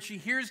greeting, but she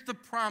hears the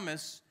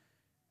promise,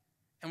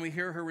 and we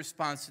hear her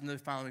response in the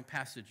following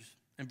passage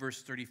in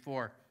verse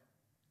 34.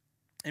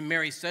 And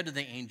Mary said to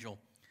the angel,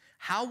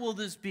 "How will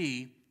this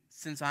be,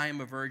 since I am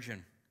a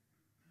virgin?"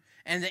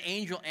 And the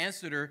angel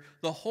answered her,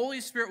 "The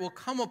Holy Spirit will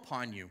come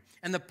upon you,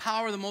 and the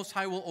power of the Most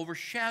High will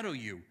overshadow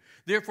you.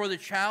 Therefore, the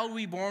child will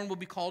be born will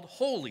be called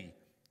Holy,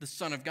 the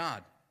Son of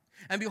God.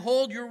 And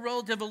behold, your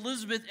relative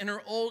Elizabeth in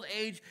her old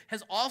age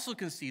has also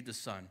conceived a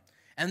son.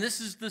 And this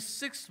is the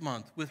 6th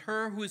month with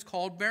her who is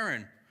called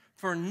barren.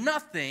 For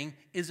nothing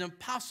is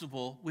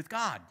impossible with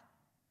God."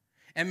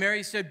 And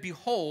Mary said,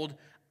 "Behold,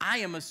 I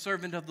am a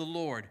servant of the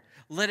Lord.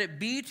 Let it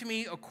be to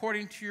me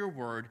according to your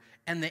word."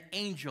 And the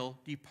angel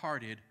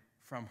departed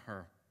from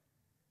her.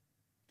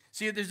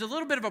 See, there's a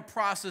little bit of a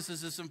process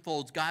as this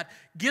unfolds. God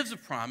gives a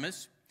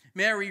promise.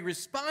 Mary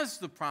responds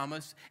to the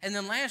promise. And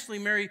then lastly,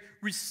 Mary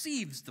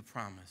receives the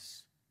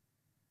promise.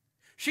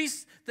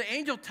 The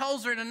angel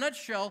tells her in a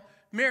nutshell,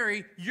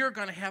 "Mary, you're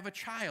going to have a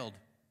child."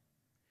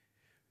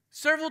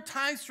 Several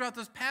times throughout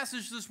this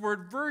passage, this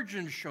word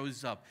virgin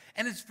shows up,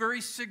 and it's very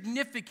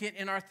significant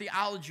in our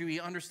theology. We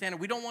understand it.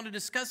 We don't want to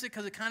discuss it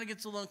because it kind of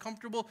gets a little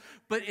uncomfortable,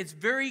 but it's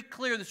very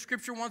clear. The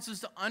Scripture wants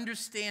us to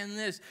understand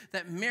this,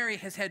 that Mary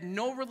has had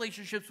no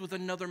relationships with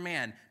another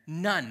man.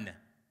 None.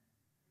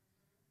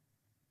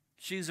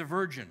 She's a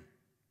virgin.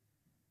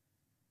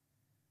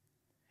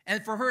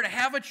 And for her to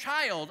have a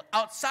child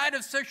outside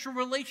of sexual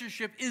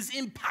relationship is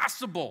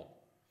impossible.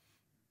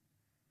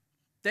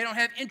 They don't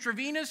have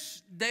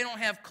intravenous, they don't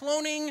have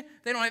cloning,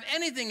 they don't have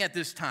anything at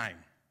this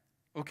time,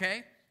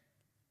 okay?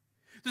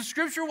 The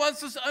Scripture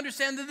wants us to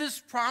understand that this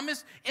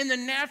promise in the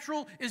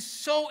natural is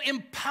so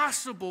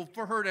impossible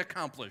for her to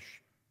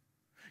accomplish.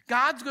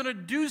 God's going to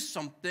do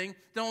something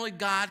that only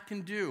God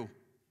can do.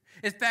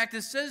 In fact,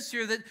 it says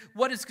here that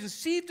what is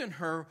conceived in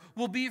her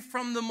will be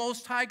from the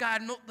Most High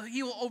God.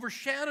 He will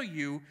overshadow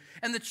you,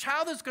 and the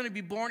child that's going to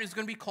be born is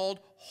going to be called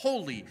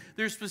Holy.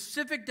 There's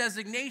specific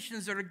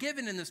designations that are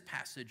given in this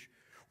passage.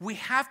 We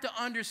have to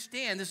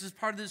understand, this is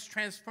part of this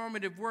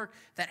transformative work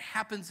that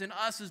happens in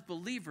us as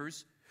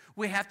believers.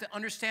 We have to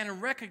understand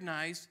and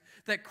recognize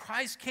that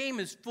Christ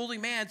came as fully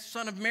man,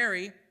 Son of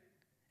Mary,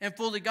 and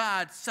fully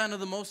God, Son of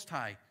the Most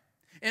High,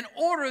 in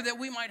order that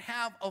we might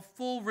have a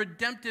full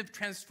redemptive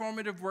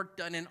transformative work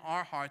done in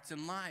our hearts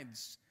and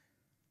lives.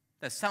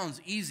 That sounds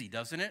easy,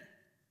 doesn't it?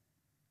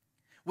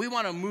 We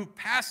want to move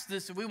past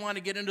this, and we want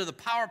to get into the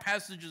power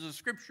passages of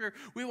Scripture.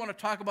 We want to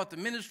talk about the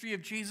ministry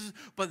of Jesus,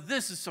 but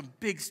this is some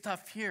big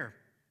stuff here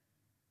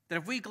that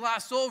if we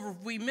gloss over, if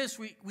we miss,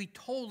 we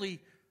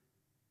totally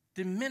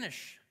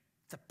diminish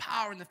the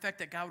power and the effect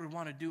that God would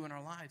want to do in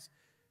our lives.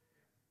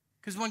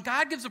 Because when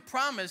God gives a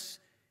promise,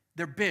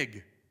 they're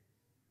big.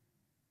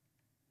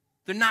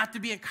 They're not to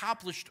be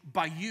accomplished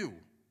by you,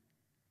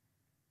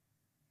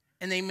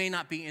 and they may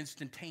not be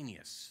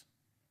instantaneous.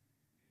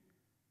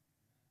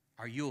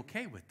 Are you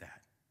okay with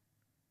that?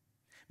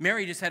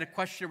 Mary just had a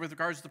question with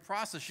regards to the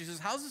process. She says,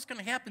 how's this going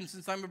to happen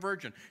since I'm a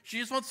virgin? She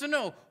just wants to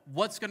know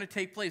what's going to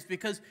take place,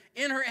 because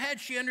in her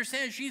head she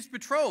understands she's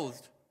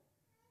betrothed.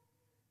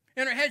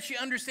 In her head she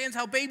understands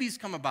how babies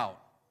come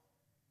about.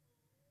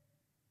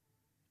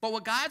 But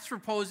what God's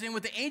proposing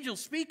with the angel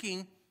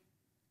speaking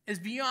is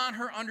beyond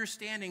her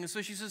understanding. And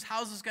so she says,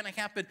 how's this going to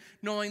happen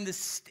knowing the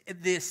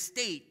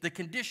state, the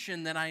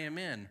condition that I am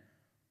in?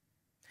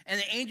 And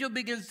the angel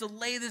begins to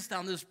lay this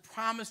down, this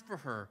promise for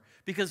her,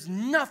 because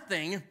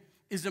nothing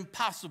is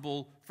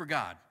impossible for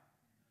God.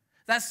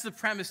 That's the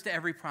premise to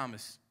every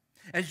promise.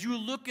 As you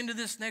look into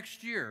this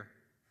next year,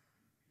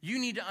 you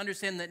need to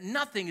understand that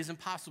nothing is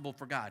impossible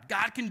for God.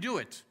 God can do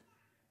it.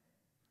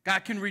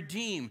 God can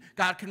redeem.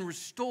 God can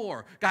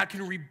restore. God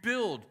can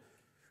rebuild.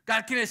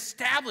 God can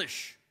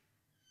establish.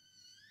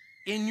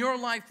 In your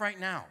life right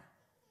now,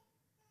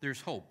 there's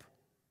hope.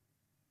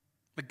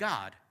 But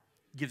God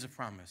gives a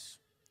promise.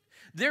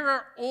 There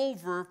are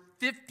over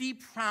 50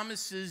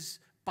 promises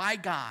by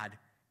God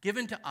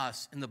given to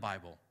us in the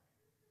Bible.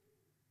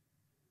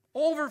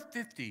 Over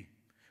 50.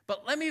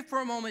 But let me for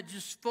a moment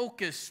just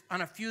focus on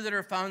a few that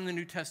are found in the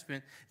New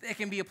Testament that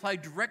can be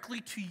applied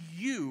directly to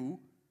you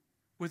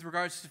with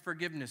regards to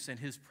forgiveness and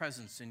His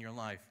presence in your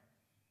life.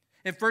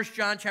 In 1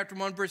 John chapter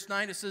 1, verse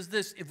 9, it says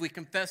this: if we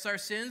confess our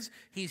sins,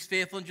 He's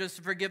faithful and just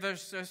to forgive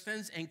us our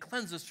sins and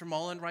cleanse us from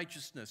all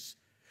unrighteousness.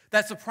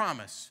 That's a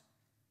promise.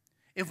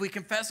 If we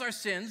confess our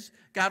sins,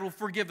 God will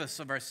forgive us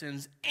of our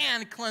sins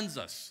and cleanse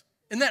us.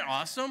 Isn't that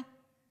awesome?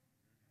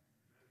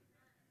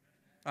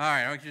 All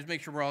right, I'll just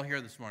make sure we're all here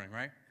this morning,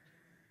 right?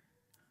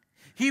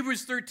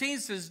 Hebrews 13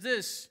 says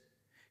this: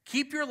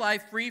 keep your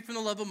life free from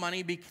the love of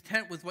money, be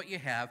content with what you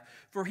have,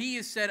 for He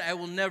has said, I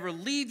will never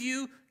leave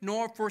you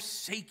nor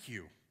forsake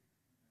you.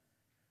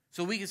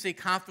 So we can say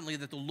confidently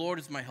that the Lord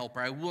is my helper.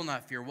 I will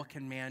not fear. What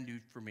can man do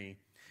for me?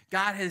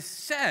 God has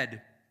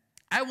said,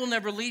 I will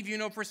never leave you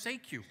nor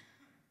forsake you.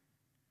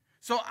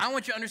 So I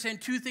want you to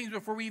understand two things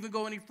before we even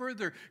go any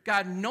further.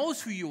 God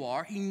knows who you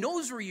are. He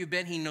knows where you've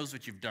been. He knows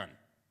what you've done.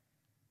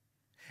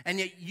 And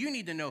yet you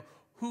need to know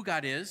who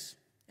God is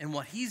and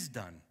what he's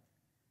done,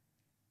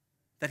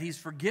 that he's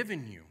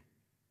forgiven you.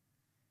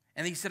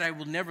 And he said, I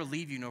will never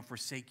leave you nor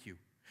forsake you.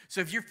 So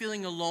if you're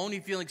feeling alone,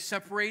 you're feeling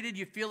separated,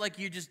 you feel like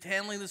you're just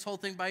handling this whole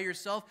thing by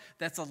yourself,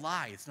 that's a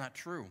lie. It's not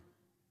true.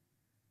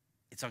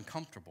 It's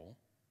uncomfortable.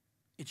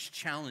 It's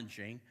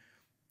challenging.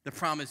 The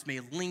promise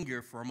may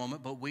linger for a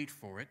moment, but wait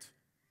for it.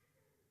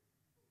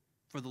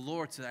 For the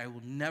Lord said, I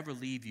will never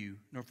leave you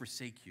nor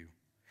forsake you.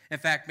 In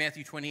fact,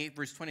 Matthew 28,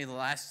 verse 20, the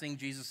last thing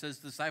Jesus says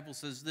to the disciples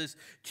says this,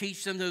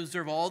 teach them to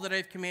observe all that I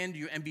have commanded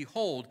you, and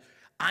behold,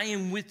 I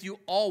am with you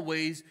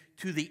always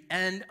to the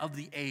end of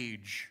the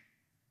age.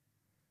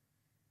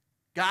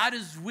 God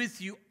is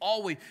with you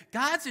always.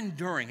 God's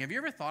enduring. Have you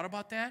ever thought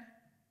about that?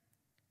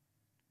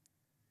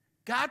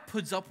 God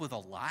puts up with a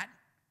lot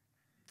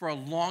for a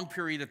long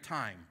period of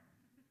time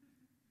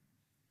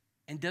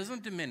and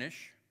doesn't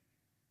diminish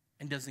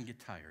and doesn't get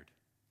tired.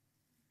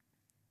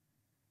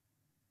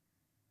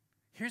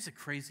 Here's a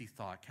crazy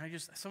thought.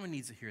 Someone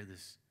needs to hear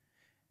this.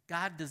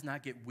 God does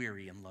not get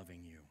weary in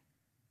loving you.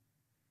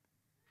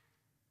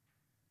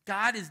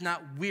 God is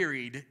not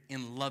wearied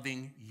in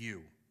loving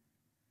you.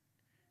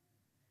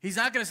 He's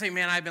not going to say,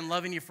 man, I've been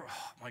loving you for,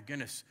 oh my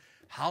goodness,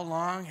 how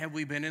long have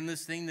we been in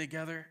this thing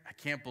together? I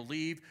can't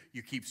believe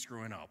you keep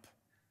screwing up.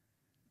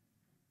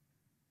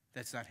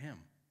 That's not him.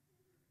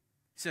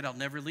 He said, I'll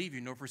never leave you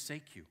nor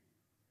forsake you.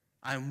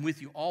 I'm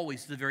with you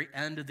always to the very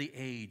end of the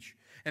age.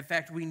 In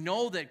fact, we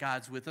know that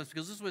God's with us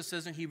because this is what it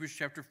says in Hebrews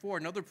chapter 4,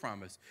 another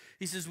promise.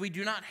 He says, we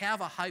do not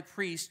have a high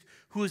priest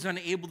who is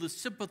unable to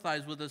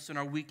sympathize with us in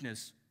our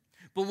weakness,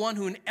 but one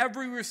who in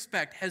every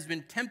respect has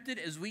been tempted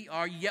as we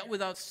are, yet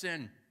without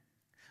sin.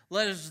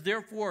 Let us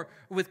therefore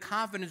with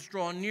confidence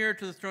draw near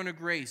to the throne of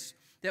grace,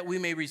 that we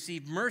may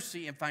receive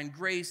mercy and find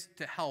grace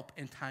to help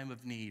in time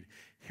of need.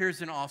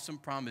 Here's an awesome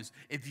promise.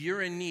 If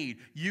you're in need,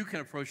 you can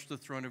approach the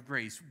throne of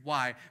grace.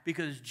 Why?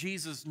 Because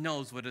Jesus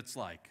knows what it's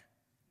like.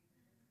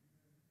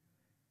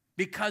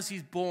 Because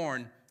he's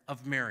born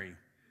of Mary,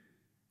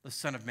 the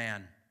Son of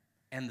Man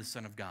and the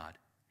Son of God.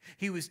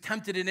 He was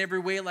tempted in every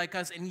way like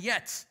us, and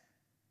yet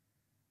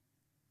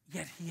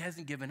he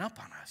hasn't given up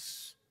on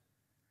us.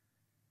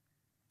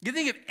 You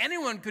think if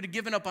anyone could have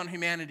given up on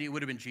humanity, it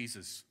would have been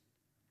Jesus.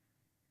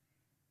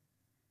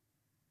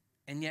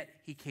 And yet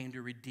he came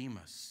to redeem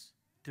us,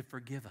 to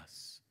forgive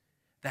us.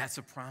 That's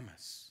a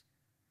promise.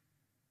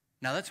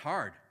 Now that's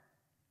hard,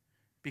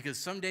 because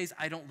some days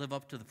I don't live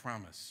up to the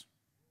promise.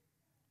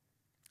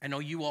 I know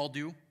you all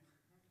do.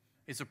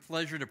 It's a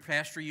pleasure to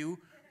pastor you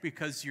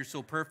because you're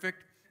so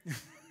perfect.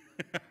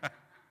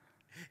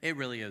 It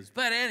really is.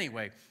 But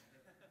anyway,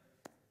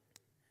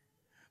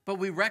 but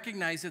we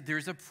recognize that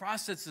there's a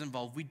process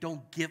involved. We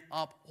don't give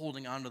up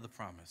holding on to the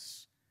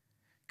promise.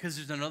 Because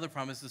there's another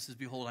promise that says,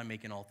 behold, I'm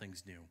making all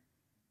things new.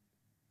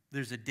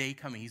 There's a day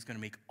coming, he's going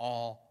to make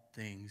all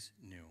things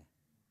new.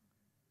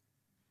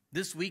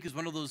 This week is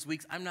one of those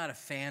weeks, I'm not a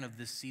fan of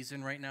this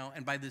season right now.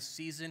 And by this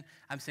season,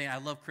 I'm saying I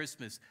love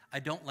Christmas. I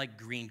don't like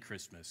green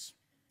Christmas.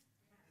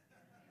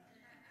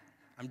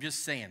 I'm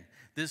just saying,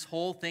 this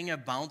whole thing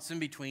of bouncing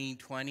between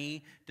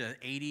 20 to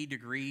 80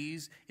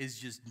 degrees is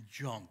just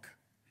junk.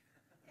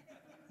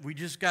 We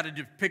just got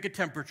to pick a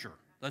temperature.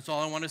 That's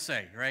all I want to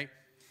say, right?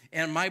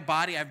 And my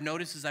body, I've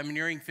noticed as I'm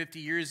nearing 50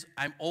 years,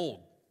 I'm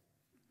old.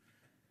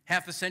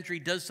 Half a century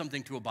does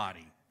something to a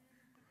body,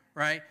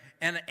 right?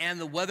 And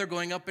the weather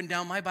going up and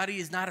down, my body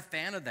is not a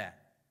fan of that.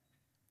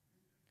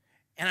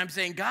 And I'm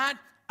saying, God,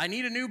 I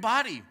need a new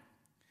body. And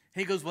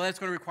he goes, well, that's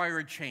going to require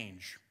a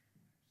change.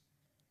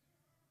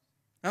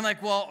 I'm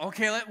like, well,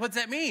 okay, what's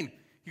that mean?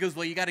 He goes,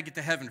 well, you got to get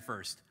to heaven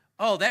first.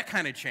 Oh, that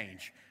kind of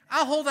change.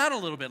 I'll hold out a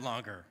little bit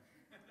longer.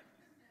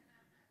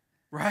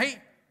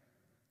 Right?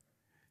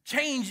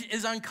 Change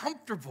is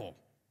uncomfortable.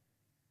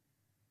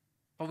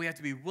 But we have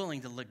to be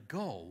willing to let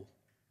go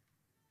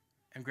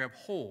and grab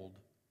hold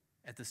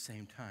at the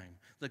same time.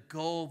 Let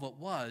go of what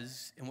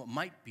was and what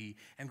might be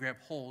and grab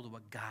hold of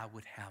what God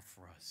would have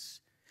for us.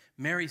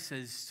 Mary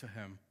says to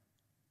him,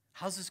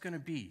 how's this going to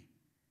be?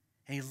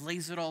 And he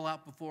lays it all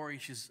out before her. He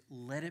says,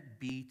 let it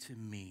be to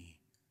me.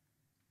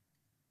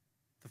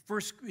 The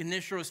first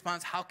initial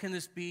response, how can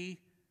this be?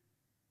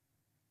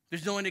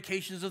 There's no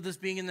indications of this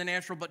being in the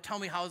natural, but tell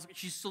me how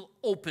she's still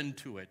open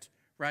to it,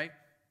 right?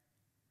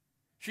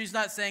 She's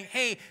not saying,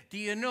 hey, do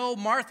you know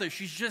Martha?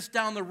 She's just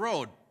down the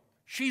road.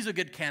 She's a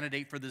good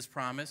candidate for this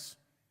promise,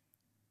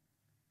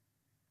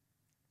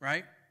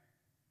 right?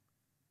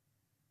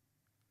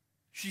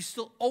 She's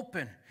still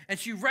open, and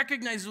she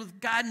recognizes with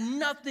God,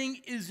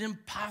 nothing is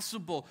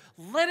impossible.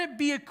 Let it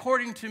be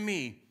according to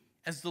me,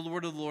 as the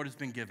word of the Lord has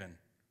been given.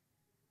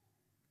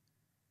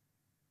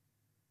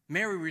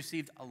 Mary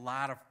received a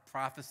lot of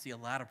prophecy, a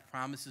lot of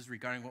promises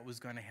regarding what was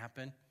going to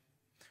happen.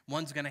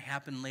 One's going to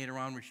happen later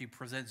on where she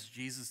presents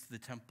Jesus to the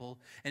temple.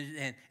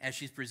 And as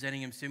she's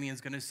presenting him,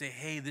 Simeon's going to say,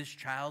 hey, this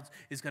child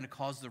is going to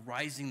cause the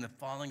rising, the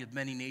falling of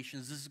many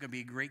nations. This is going to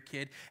be a great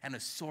kid. And a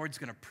sword's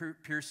going to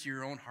pierce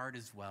your own heart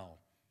as well.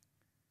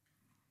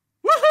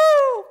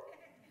 Woohoo!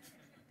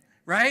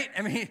 Right?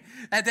 I mean,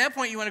 at that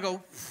point, you want to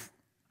go,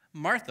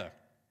 Martha.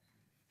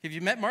 Have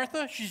you met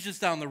Martha? She's just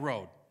down the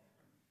road.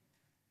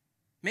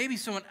 Maybe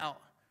someone else.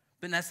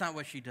 But that's not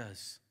what she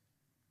does.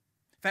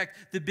 In fact,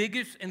 the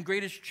biggest and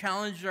greatest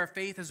challenge of our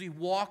faith as we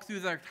walk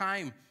through our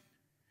time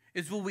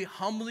is will we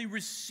humbly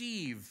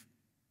receive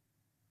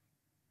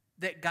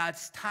that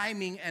God's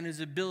timing and his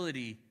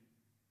ability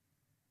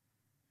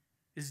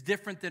is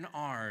different than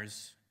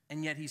ours,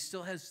 and yet he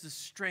still has the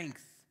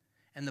strength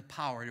and the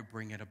power to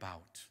bring it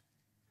about.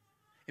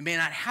 It may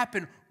not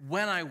happen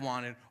when I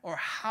want it or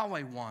how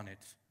I want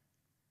it.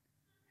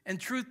 And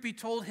truth be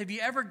told, have you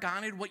ever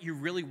gotten what you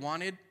really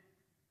wanted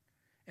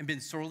and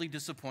been sorely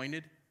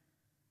disappointed?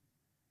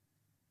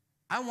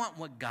 I want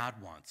what God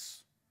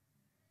wants.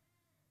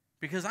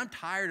 Because I'm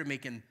tired of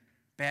making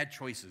bad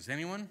choices.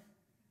 Anyone?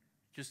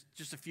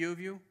 Just a few of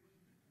you?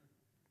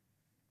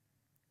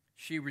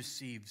 She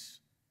receives,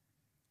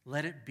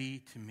 let it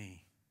be to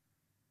me.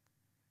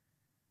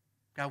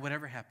 God,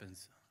 whatever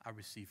happens, I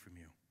receive from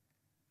you.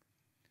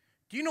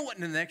 Do you know what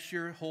the next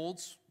year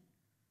holds?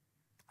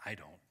 I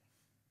don't.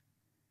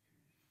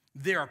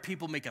 There are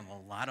people making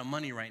a lot of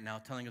money right now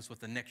telling us what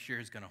the next year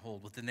is going to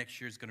hold, what the next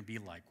year is going to be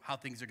like, how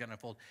things are going to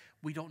unfold.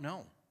 We don't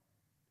know.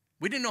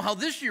 We didn't know how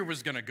this year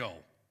was going to go.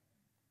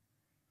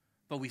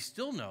 But we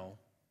still know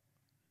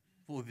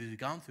what we've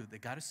gone through,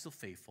 that God is still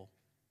faithful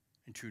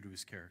and true to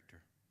his character.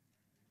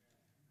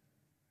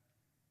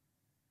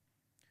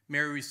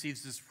 Mary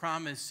receives this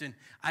promise, and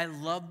I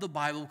love the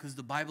Bible because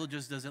the Bible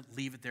just doesn't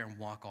leave it there and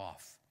walk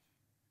off.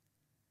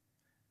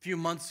 A few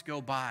months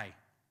go by,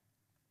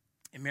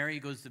 and Mary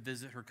goes to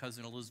visit her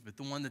cousin Elizabeth,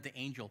 the one that the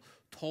angel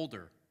told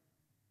her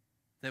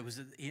that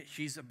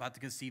she's about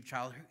to conceive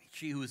child.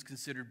 She who is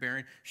considered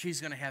barren,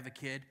 she's going to have a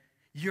kid.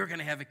 You're going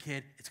to have a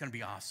kid. It's going to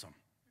be awesome.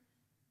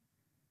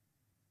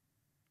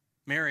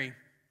 Mary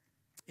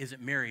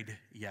isn't married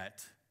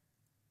yet.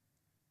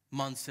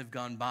 Months have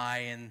gone by,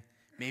 and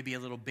maybe a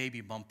little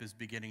baby bump is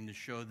beginning to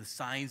show. The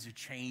signs of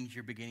change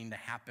are beginning to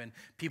happen.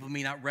 People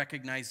may not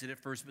recognize it at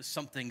first, but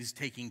something's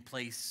taking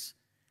place.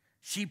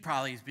 She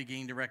probably is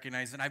beginning to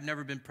recognize it. I've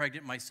never been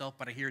pregnant myself,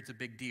 but I hear it's a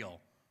big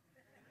deal.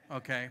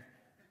 Okay?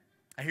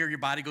 I hear your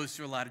body goes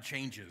through a lot of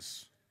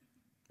changes,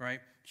 right?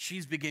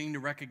 She's beginning to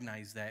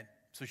recognize that.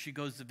 So she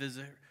goes to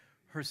visit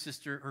her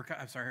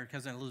her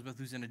cousin Elizabeth,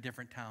 who's in a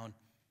different town.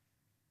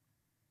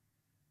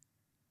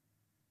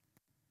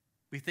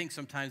 We think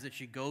sometimes that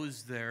she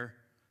goes there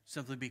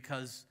simply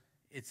because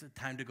it's a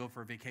time to go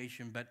for a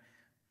vacation, but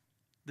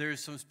there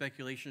is some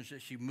speculation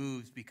that she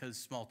moves because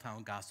small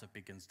town gossip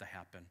begins to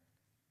happen.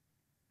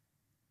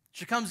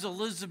 She comes to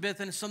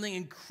Elizabeth, and something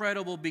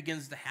incredible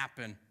begins to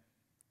happen.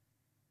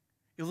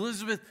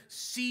 Elizabeth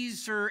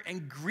sees her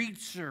and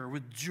greets her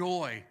with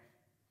joy.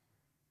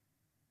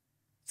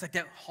 It's like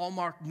that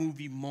Hallmark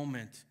movie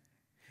moment.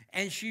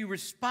 And she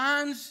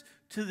responds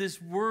to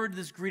this word,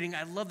 this greeting.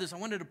 I love this. I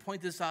wanted to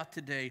point this out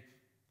today.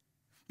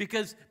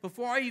 Because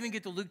before I even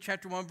get to Luke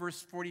chapter 1,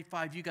 verse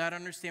 45, you got to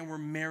understand where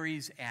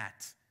Mary's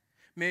at.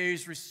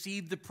 Mary's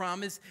received the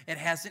promise. It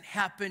hasn't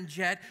happened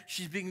yet.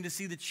 She's beginning to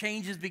see the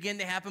changes begin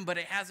to happen, but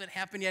it hasn't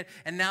happened yet.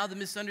 And now the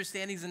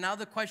misunderstandings, and now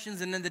the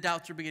questions, and then the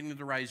doubts are beginning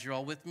to rise. You're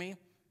all with me?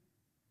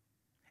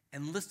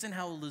 And listen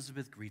how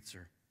Elizabeth greets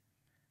her.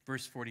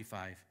 Verse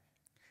 45.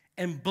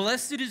 And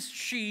blessed is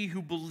she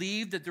who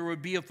believed that there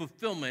would be a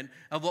fulfillment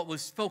of what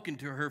was spoken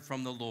to her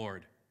from the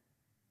Lord.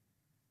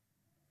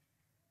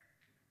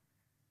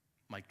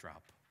 Mic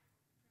drop.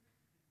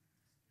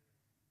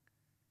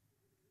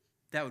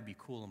 That would be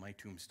cool on my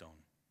tombstone.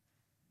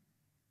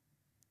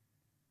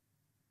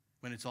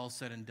 When it's all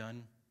said and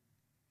done,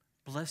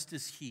 blessed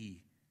is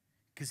he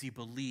because he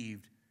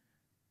believed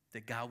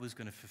that God was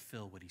going to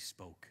fulfill what he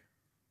spoke.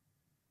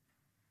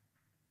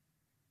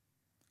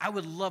 I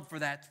would love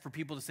for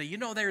people to say, you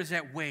know, there's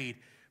that Wade.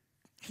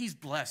 He's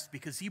blessed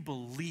because he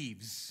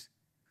believes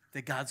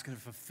that God's going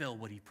to fulfill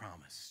what he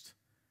promised.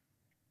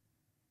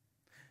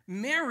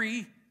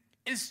 Mary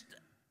is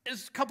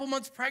a couple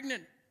months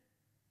pregnant.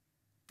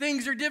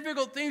 Things are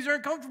difficult. Things are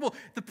uncomfortable.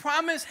 The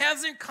promise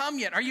hasn't come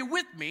yet. Are you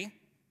with me?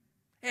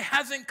 It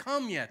hasn't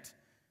come yet.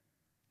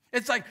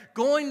 It's like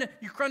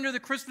you're under the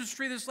Christmas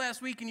tree this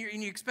last week, and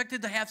you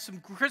expected to have some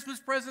Christmas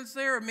presents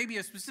there, or maybe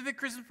a specific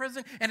Christmas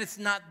present, and it's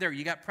not there.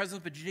 You got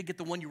presents, but you didn't get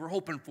the one you were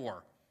hoping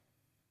for.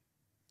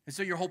 And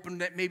so you're hoping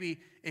that maybe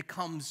it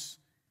comes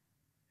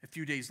a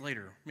few days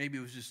later. Maybe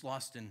it was just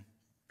lost in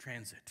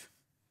transit.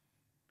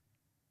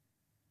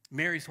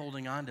 Mary's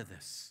holding on to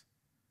this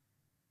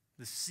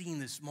scene,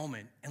 this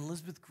moment, and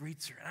Elizabeth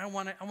greets her. And I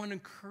want to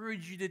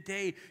encourage you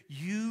today,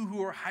 you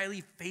who are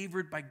highly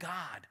favored by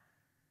God,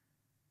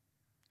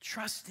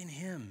 trust in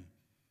him.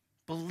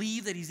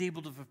 Believe that he's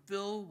able to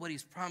fulfill what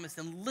he's promised.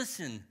 And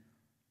listen,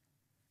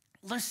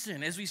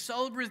 as we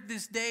celebrate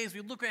this day, as we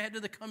look ahead to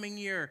the coming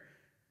year,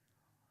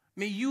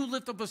 May you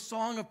lift up a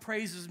song of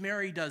praise as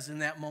Mary does in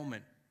that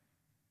moment.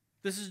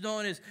 This is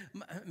known as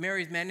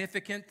Mary's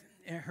Magnificat.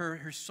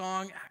 Her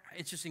song,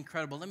 it's just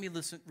incredible. Let me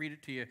read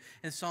it to you.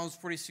 In Psalms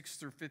 46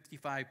 through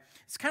 55,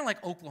 it's kind of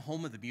like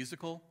Oklahoma, the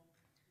musical.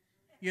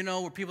 You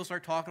know, where people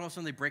start talking, all of a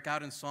sudden they break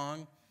out in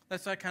song.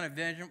 That's that kind of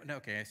vision.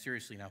 Okay,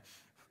 seriously now.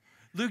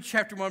 Luke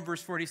chapter 1,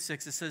 verse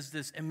 46, it says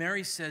this, and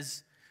Mary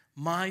says,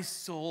 my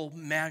soul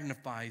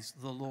magnifies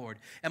the Lord,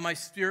 and my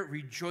spirit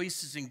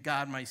rejoices in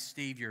God my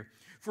Savior.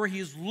 For he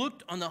has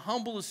looked on the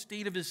humble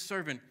estate of his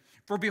servant.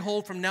 For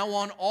behold, from now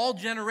on all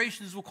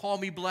generations will call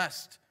me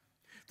blessed.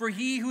 For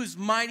he who is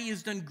mighty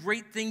has done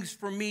great things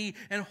for me,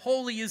 and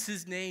holy is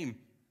his name.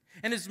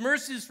 And his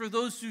mercy is for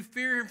those who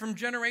fear him from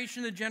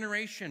generation to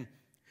generation.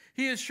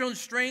 He has shown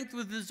strength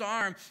with his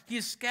arm. He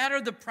has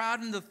scattered the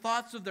proud in the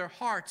thoughts of their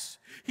hearts.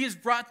 He has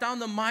brought down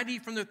the mighty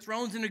from their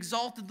thrones and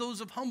exalted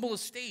those of humble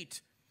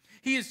estate.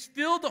 He has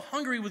filled the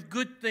hungry with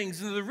good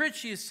things, and the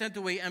rich he has sent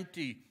away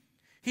empty.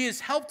 He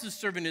has helped his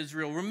servant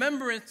Israel,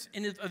 remembrance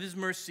of his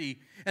mercy,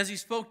 as he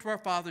spoke to our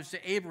fathers,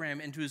 to Abraham,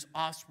 and to his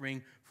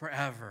offspring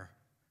forever.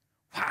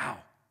 Wow.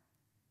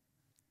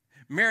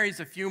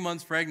 Mary's a few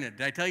months pregnant.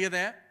 Did I tell you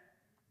that?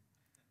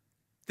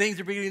 Things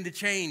are beginning to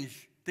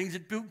change. Things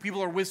that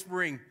people are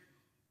whispering.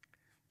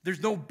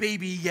 There's no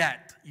baby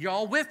yet.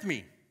 Y'all with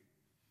me?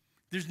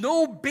 There's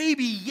no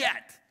baby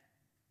yet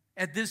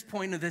at this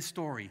point of this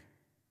story.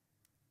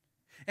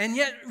 And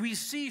yet we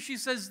see, she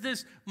says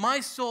this,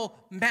 my soul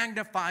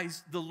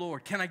magnifies the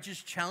Lord. Can I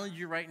just challenge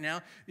you right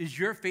now? Is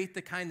your faith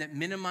the kind that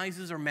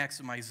minimizes or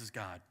maximizes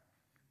God?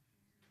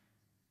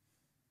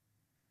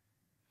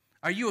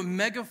 Are you a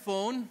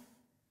megaphone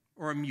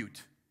or a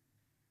mute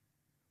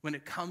when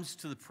it comes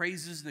to the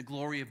praises and the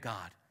glory of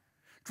God?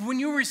 When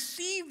you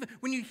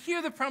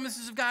hear the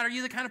promises of God, are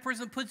you the kind of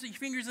person that puts your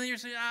fingers in the air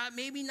and says,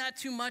 maybe not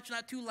too much,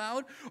 not too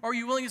loud? Or are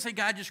you willing to say,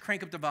 God, just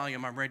crank up the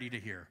volume, I'm ready to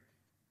hear?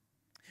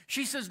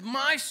 She says,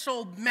 my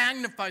soul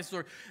magnifies the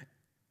Lord,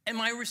 and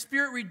my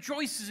spirit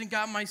rejoices in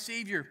God my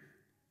Savior.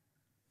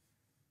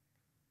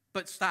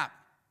 But stop.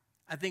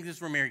 I think this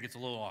is where Mary gets a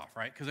little off,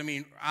 right? Because,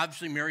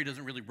 obviously Mary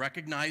doesn't really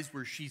recognize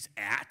where she's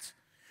at.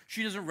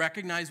 She doesn't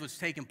recognize what's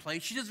taking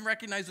place. She doesn't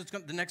recognize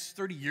what the next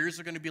 30 years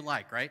are going to be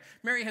like, right?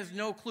 Mary has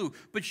no clue,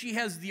 but she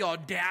has the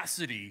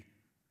audacity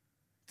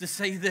to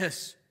say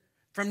this,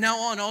 from now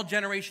on, all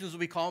generations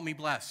will be called me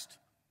blessed.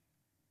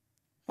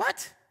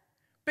 What?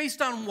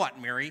 Based on what,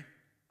 Mary?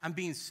 I'm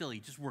being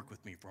silly. Just work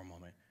with me for a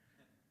moment.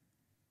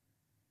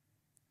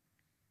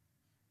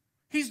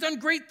 He's done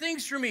great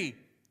things for me.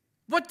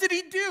 What did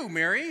he do,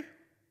 Mary?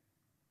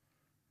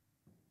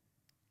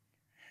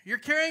 You're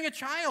carrying a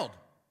child.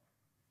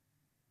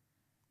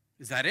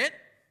 Is that it?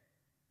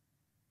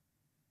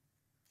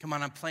 Come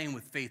on, I'm playing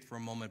with faith for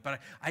a moment. But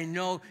I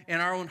know in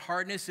our own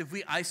hardness, if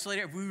we isolate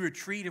it, if we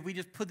retreat, if we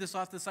just put this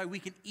off to the side, we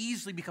can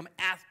easily become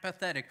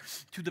apathetic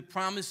to the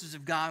promises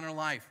of God in our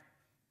life.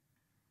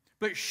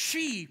 But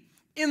she,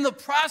 in the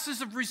process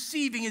of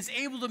receiving, is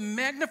able to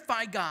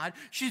magnify God.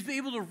 She's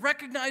able to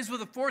recognize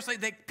with a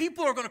foresight that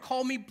people are going to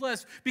call me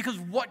blessed because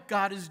of what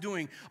God is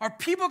doing. Are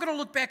people going to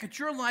look back at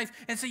your life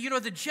and say,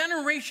 the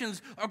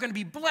generations are going to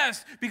be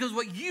blessed because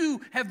what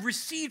you have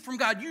received from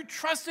God, you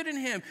trusted in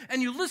him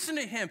and you listened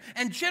to him,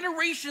 and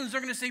generations are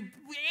going to say,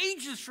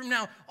 ages from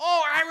now,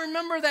 oh, I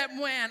remember that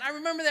man, I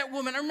remember that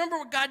woman, I remember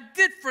what God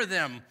did for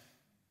them.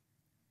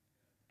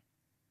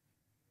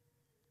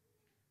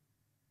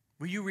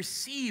 Will you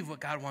receive what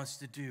God wants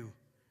to do?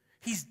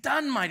 He's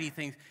done mighty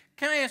things.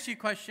 Can I ask you a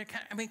question?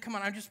 Come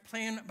on, I'm just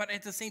playing, but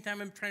at the same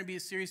time, I'm trying to be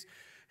serious.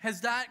 Has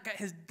God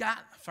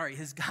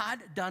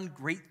done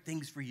great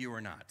things for you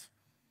or not?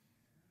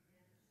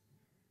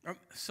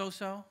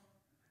 So-so?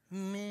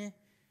 Meh.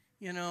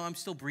 I'm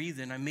still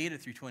breathing. I made it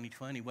through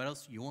 2020. What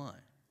else do you want?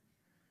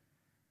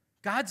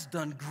 God's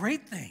done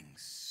great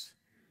things.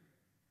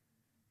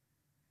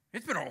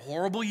 It's been a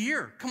horrible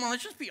year. Come on,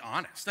 let's just be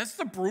honest. That's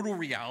the brutal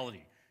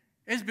reality.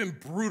 It's been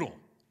brutal.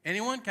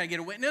 Anyone? Can I get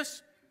a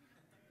witness?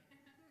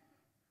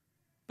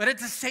 But at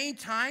the same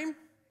time,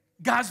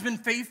 God's been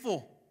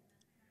faithful.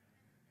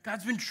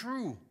 God's been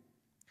true.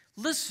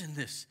 Listen to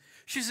this.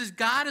 She says,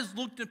 God has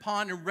looked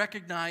upon and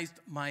recognized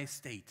my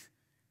estate.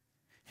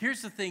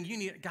 Here's the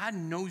thing. God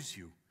knows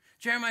you.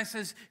 Jeremiah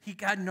says,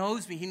 God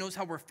knows me. He knows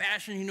how we're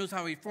fashioned. He knows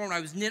how we formed.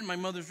 I was knit in my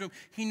mother's womb.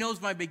 He knows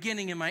my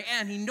beginning and my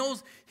end. He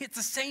knows it's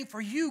the same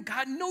for you.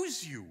 God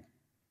knows you.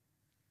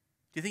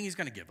 Do you think he's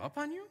going to give up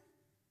on you?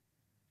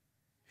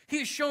 He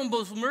has shown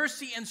both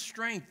mercy and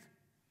strength.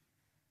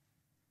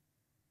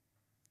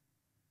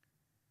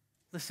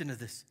 Listen to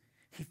this.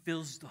 He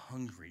fills the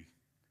hungry.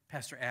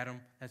 Pastor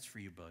Adam, that's for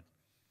you, bud.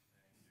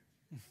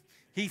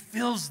 He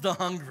fills the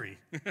hungry.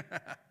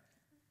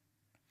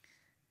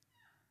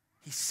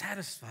 He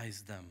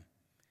satisfies them.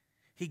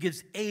 He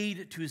gives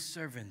aid to his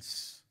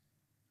servants.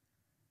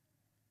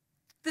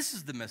 This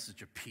is the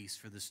message of peace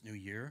for this new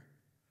year.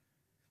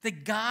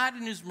 That God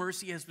in his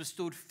mercy has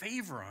bestowed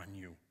favor on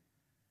you.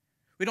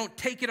 We don't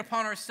take it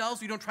upon ourselves.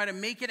 We don't try to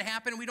make it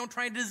happen. We don't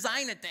try to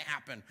design it to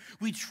happen.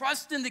 We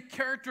trust in the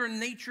character and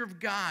nature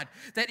of God,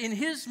 that in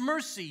his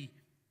mercy,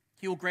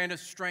 He will grant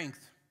us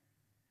strength.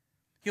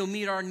 He'll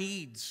meet our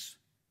needs.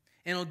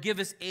 And He'll give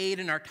us aid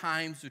in our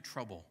times of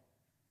trouble.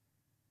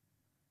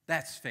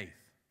 That's faith.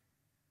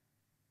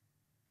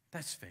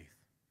 That's faith.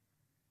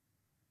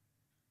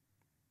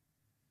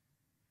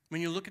 When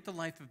you look at the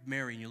life of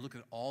Mary and you look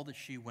at all that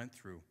she went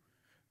through,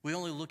 we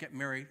only look at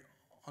Mary,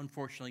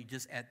 unfortunately,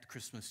 just at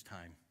Christmas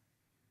time.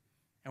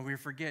 And we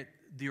forget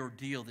the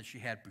ordeal that she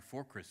had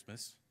before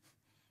Christmas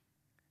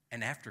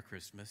and after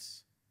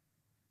Christmas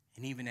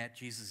and even at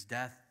Jesus'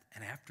 death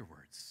and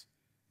afterwards.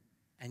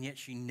 And yet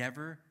she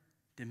never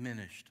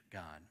diminished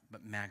God,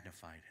 but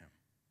magnified Him.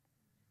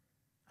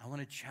 I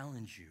want to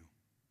challenge you.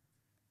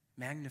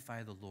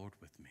 Magnify the Lord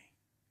with me.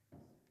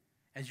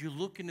 As you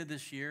look into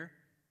this year,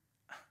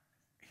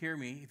 hear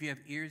me, if you have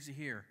ears to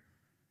hear,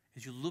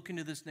 as you look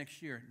into this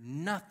next year,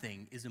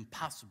 nothing is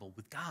impossible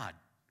with God.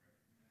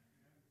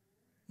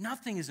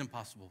 Nothing is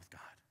impossible with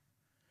God.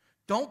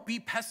 Don't be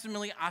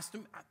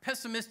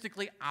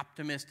pessimistically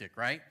optimistic,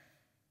 right?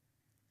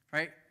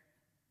 Right?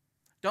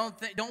 Don't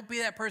be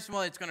that person,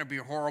 well, it's going to be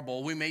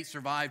horrible. We may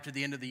survive to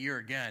the end of the year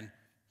again.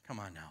 Come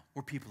on now.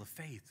 We're people of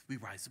faith. We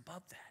rise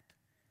above that.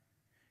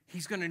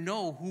 He's going to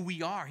know who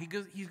we are.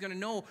 He's going to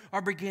know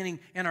our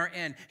beginning and our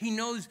end. He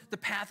knows the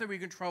path that we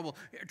can travel.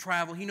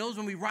 He knows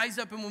when we rise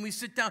up and when we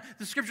sit down.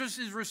 The Scripture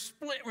is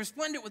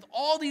resplendent with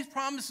all these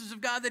promises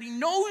of God that He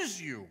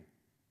knows you.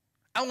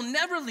 I will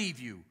never leave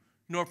you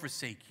nor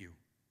forsake you.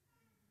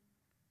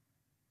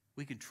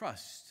 We can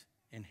trust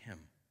in Him.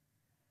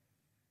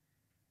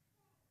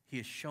 He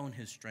has shown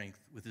His strength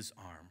with His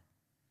arm.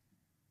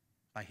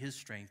 By His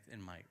strength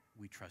and might,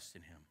 we trust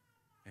in Him.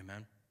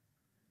 Amen?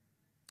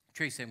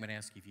 Tracy, I'm going to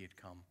ask you if you'd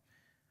come.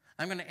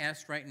 I'm going to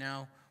ask right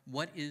now,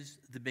 what is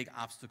the big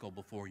obstacle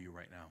before you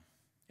right now?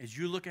 As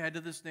you look ahead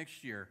to this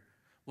next year,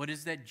 what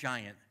is that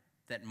giant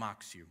that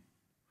mocks you?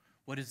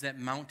 What is that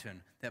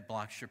mountain that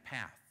blocks your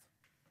path?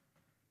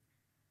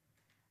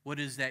 What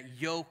is that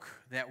yoke,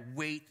 that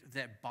weight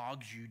that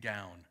bogs you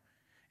down?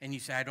 And you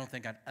say, I don't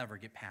think I'd ever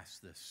get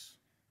past this.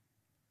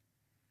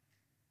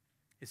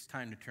 It's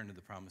time to turn to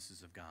the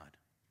promises of God.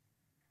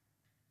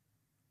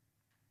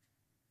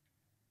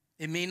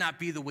 It may not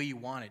be the way you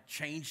want it.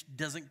 Change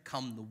doesn't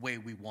come the way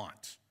we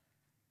want.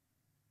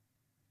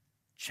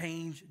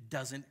 Change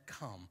doesn't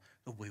come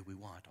the way we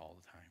want all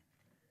the time.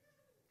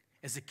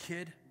 As a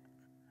kid,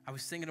 I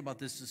was thinking about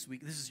this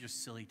week. This is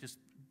just silly. Just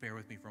bear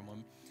with me for a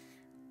moment.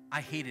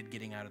 I hated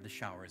getting out of the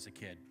shower as a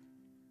kid.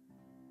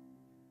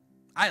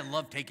 I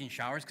love taking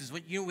showers because,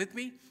 with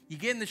me, you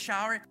get in the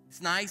shower,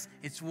 it's nice,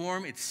 it's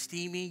warm, it's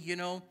steamy,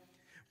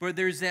 But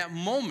there's that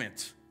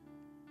moment.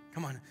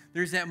 Come on,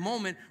 there's that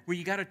moment where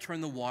you got to turn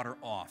the water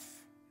off,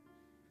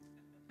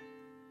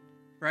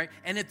 right?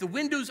 And if the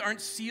windows aren't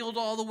sealed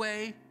all the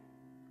way,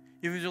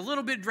 if there's a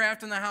little bit of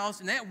draft in the house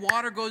and that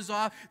water goes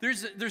off,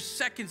 there's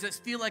seconds that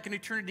feel like an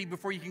eternity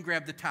before you can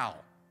grab the towel.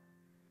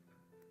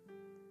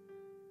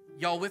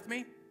 Y'all with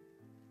me?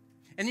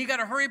 And you got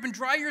to hurry up and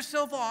dry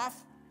yourself off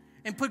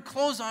and put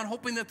clothes on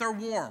hoping that they're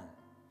warm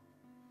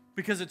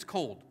because it's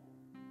cold.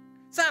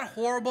 It's not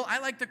horrible. I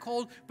like the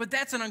cold, but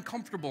that's an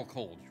uncomfortable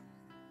cold.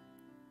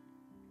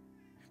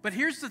 But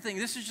here's the thing.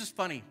 This is just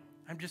funny.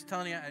 I'm just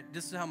telling you,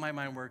 this is how my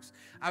mind works.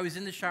 I was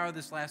in the shower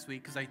this last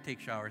week because I take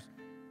showers.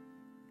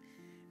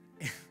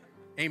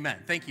 Amen.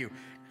 Thank you.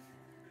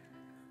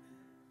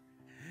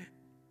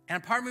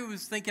 And part of me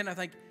was thinking, I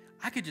think,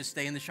 I could just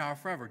stay in the shower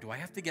forever. Do I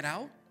have to get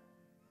out?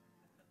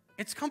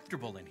 It's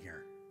comfortable in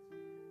here.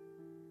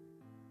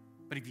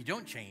 But if you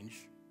don't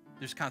change,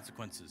 there's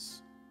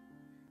consequences.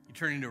 You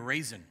turn into a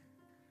raisin.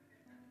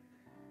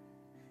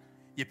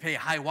 You pay a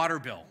high water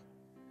bill.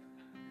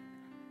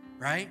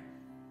 Right?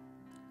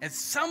 At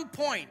some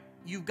point,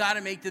 you've got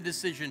to make the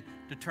decision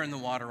to turn the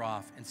water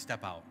off and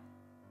step out.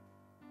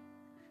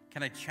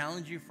 Can I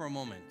challenge you for a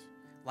moment?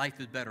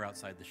 Life is better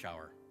outside the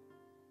shower.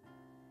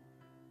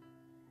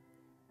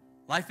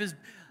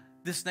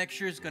 This next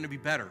year is going to be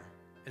better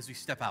as we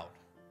step out.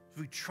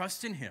 If we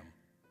trust in Him,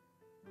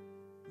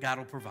 God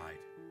will provide.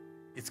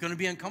 It's going to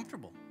be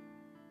uncomfortable.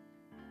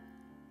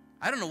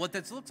 I don't know what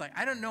that looks like.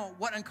 I don't know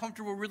what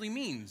uncomfortable really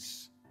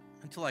means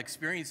until I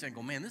experience it and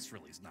go, man, this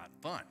really is not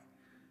fun.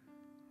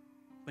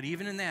 But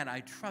even in that, I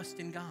trust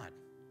in God.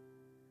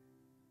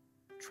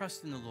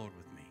 Trust in the Lord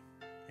with me.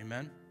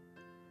 Amen?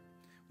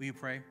 Will you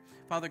pray?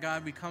 Father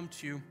God, we come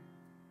to you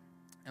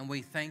and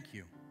we thank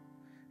you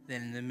that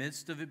in the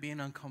midst of it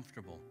being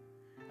uncomfortable,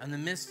 in the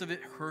midst of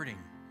it hurting,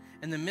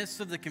 in the midst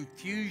of the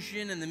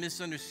confusion and the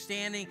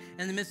misunderstanding,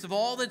 in the midst of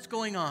all that's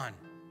going on,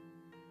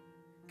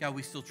 God,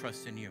 we still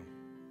trust in you.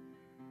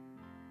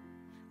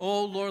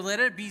 Oh, Lord,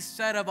 let it be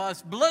said of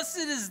us, blessed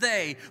is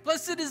they,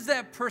 blessed is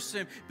that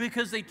person,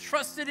 because they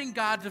trusted in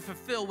God to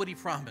fulfill what He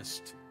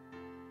promised.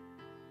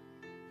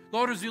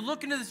 Lord, as we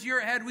look into this year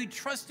ahead, we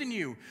trust in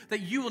you that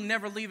you will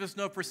never leave us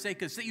nor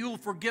forsake us, that you will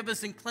forgive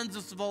us and cleanse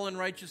us of all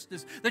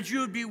unrighteousness, that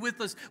you would be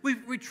with us.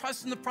 We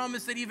trust in the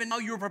promise that even now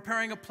you are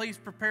preparing a place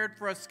prepared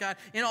for us, God,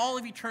 in all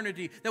of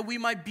eternity, that we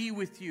might be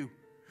with you.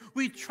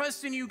 We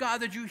trust in you,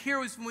 God, that you hear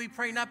us when we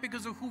pray, not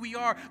because of who we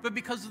are, but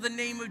because of the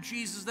name of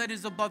Jesus that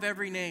is above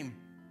every name.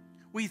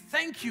 We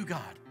thank you,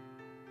 God,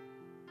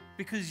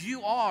 because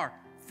you are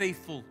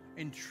faithful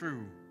and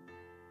true.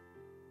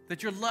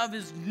 That your love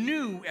is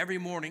new every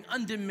morning,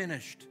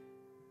 undiminished.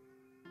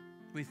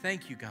 We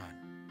thank you, God,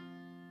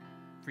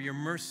 for your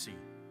mercy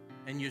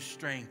and your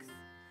strength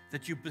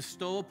that you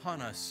bestow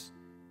upon us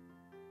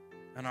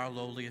in our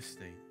lowly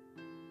estate.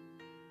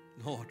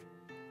 Lord,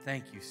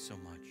 thank you so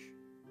much.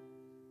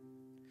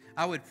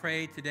 I would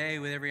pray today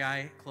with every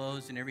eye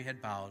closed and every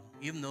head bowed.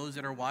 Even those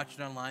that are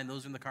watching online,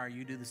 those in the car,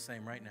 you do the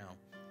same right now.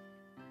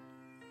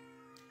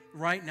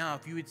 Right now,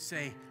 if you would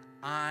say,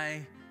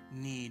 I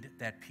need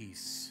that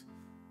peace.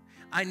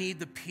 I need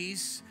the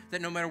peace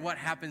that no matter what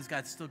happens,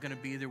 God's still going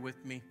to be there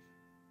with me.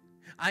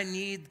 I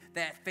need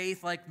that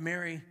faith like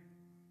Mary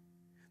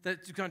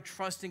that's going to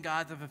trust in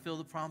God to fulfill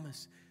the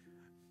promise.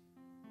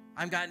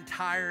 I've gotten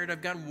tired,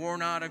 I've gotten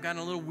worn out, I've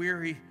gotten a little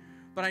weary,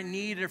 but I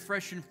need a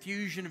fresh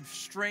infusion of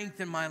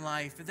strength in my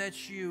life. If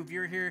that's you, if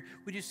you're here,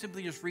 would you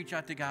simply just reach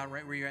out to God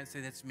right where you're at and say,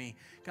 that's me.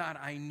 God,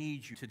 I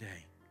need you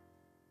today.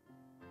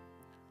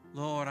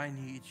 Lord, I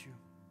need you.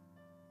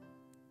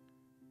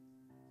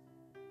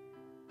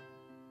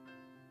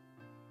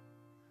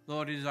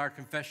 Lord, it is our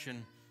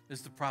confession,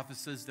 as the prophet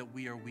says, that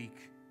we are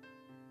weak,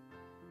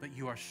 but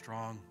you are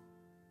strong.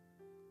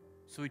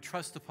 So we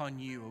trust upon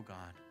you, O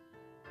God,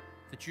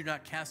 that you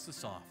not cast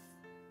us off.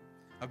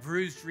 A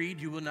bruised reed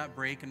you will not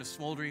break, and a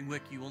smoldering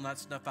wick you will not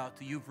snuff out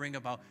till you bring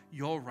about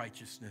your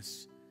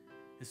righteousness.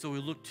 And so we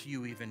look to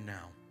you even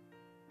now.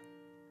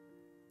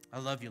 I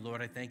love you,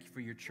 Lord. I thank you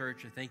for your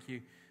church. I thank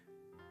you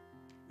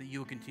that you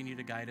will continue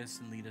to guide us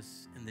and lead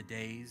us in the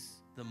days,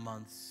 the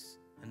months,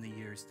 and the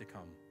years to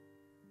come.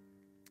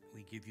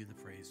 We give you the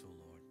praise, O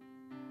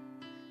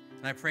Lord.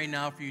 And I pray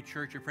now for you,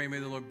 church. I pray may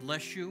the Lord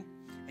bless you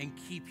and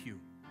keep you.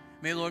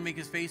 May the Lord make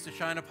his face to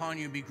shine upon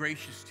you and be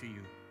gracious to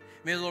you.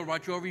 May the Lord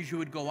watch over you as you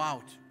would go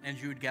out and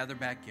as you would gather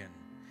back in.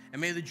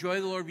 And may the joy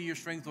of the Lord be your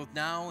strength both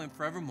now and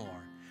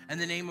forevermore. In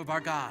the name of our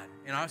God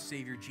and our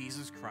Savior,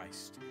 Jesus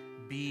Christ,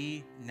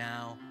 be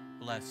now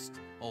blessed,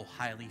 O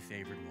highly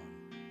favored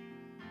one.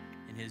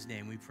 In his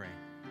name we pray.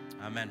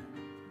 Amen.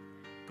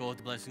 Go with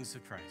the blessings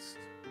of Christ.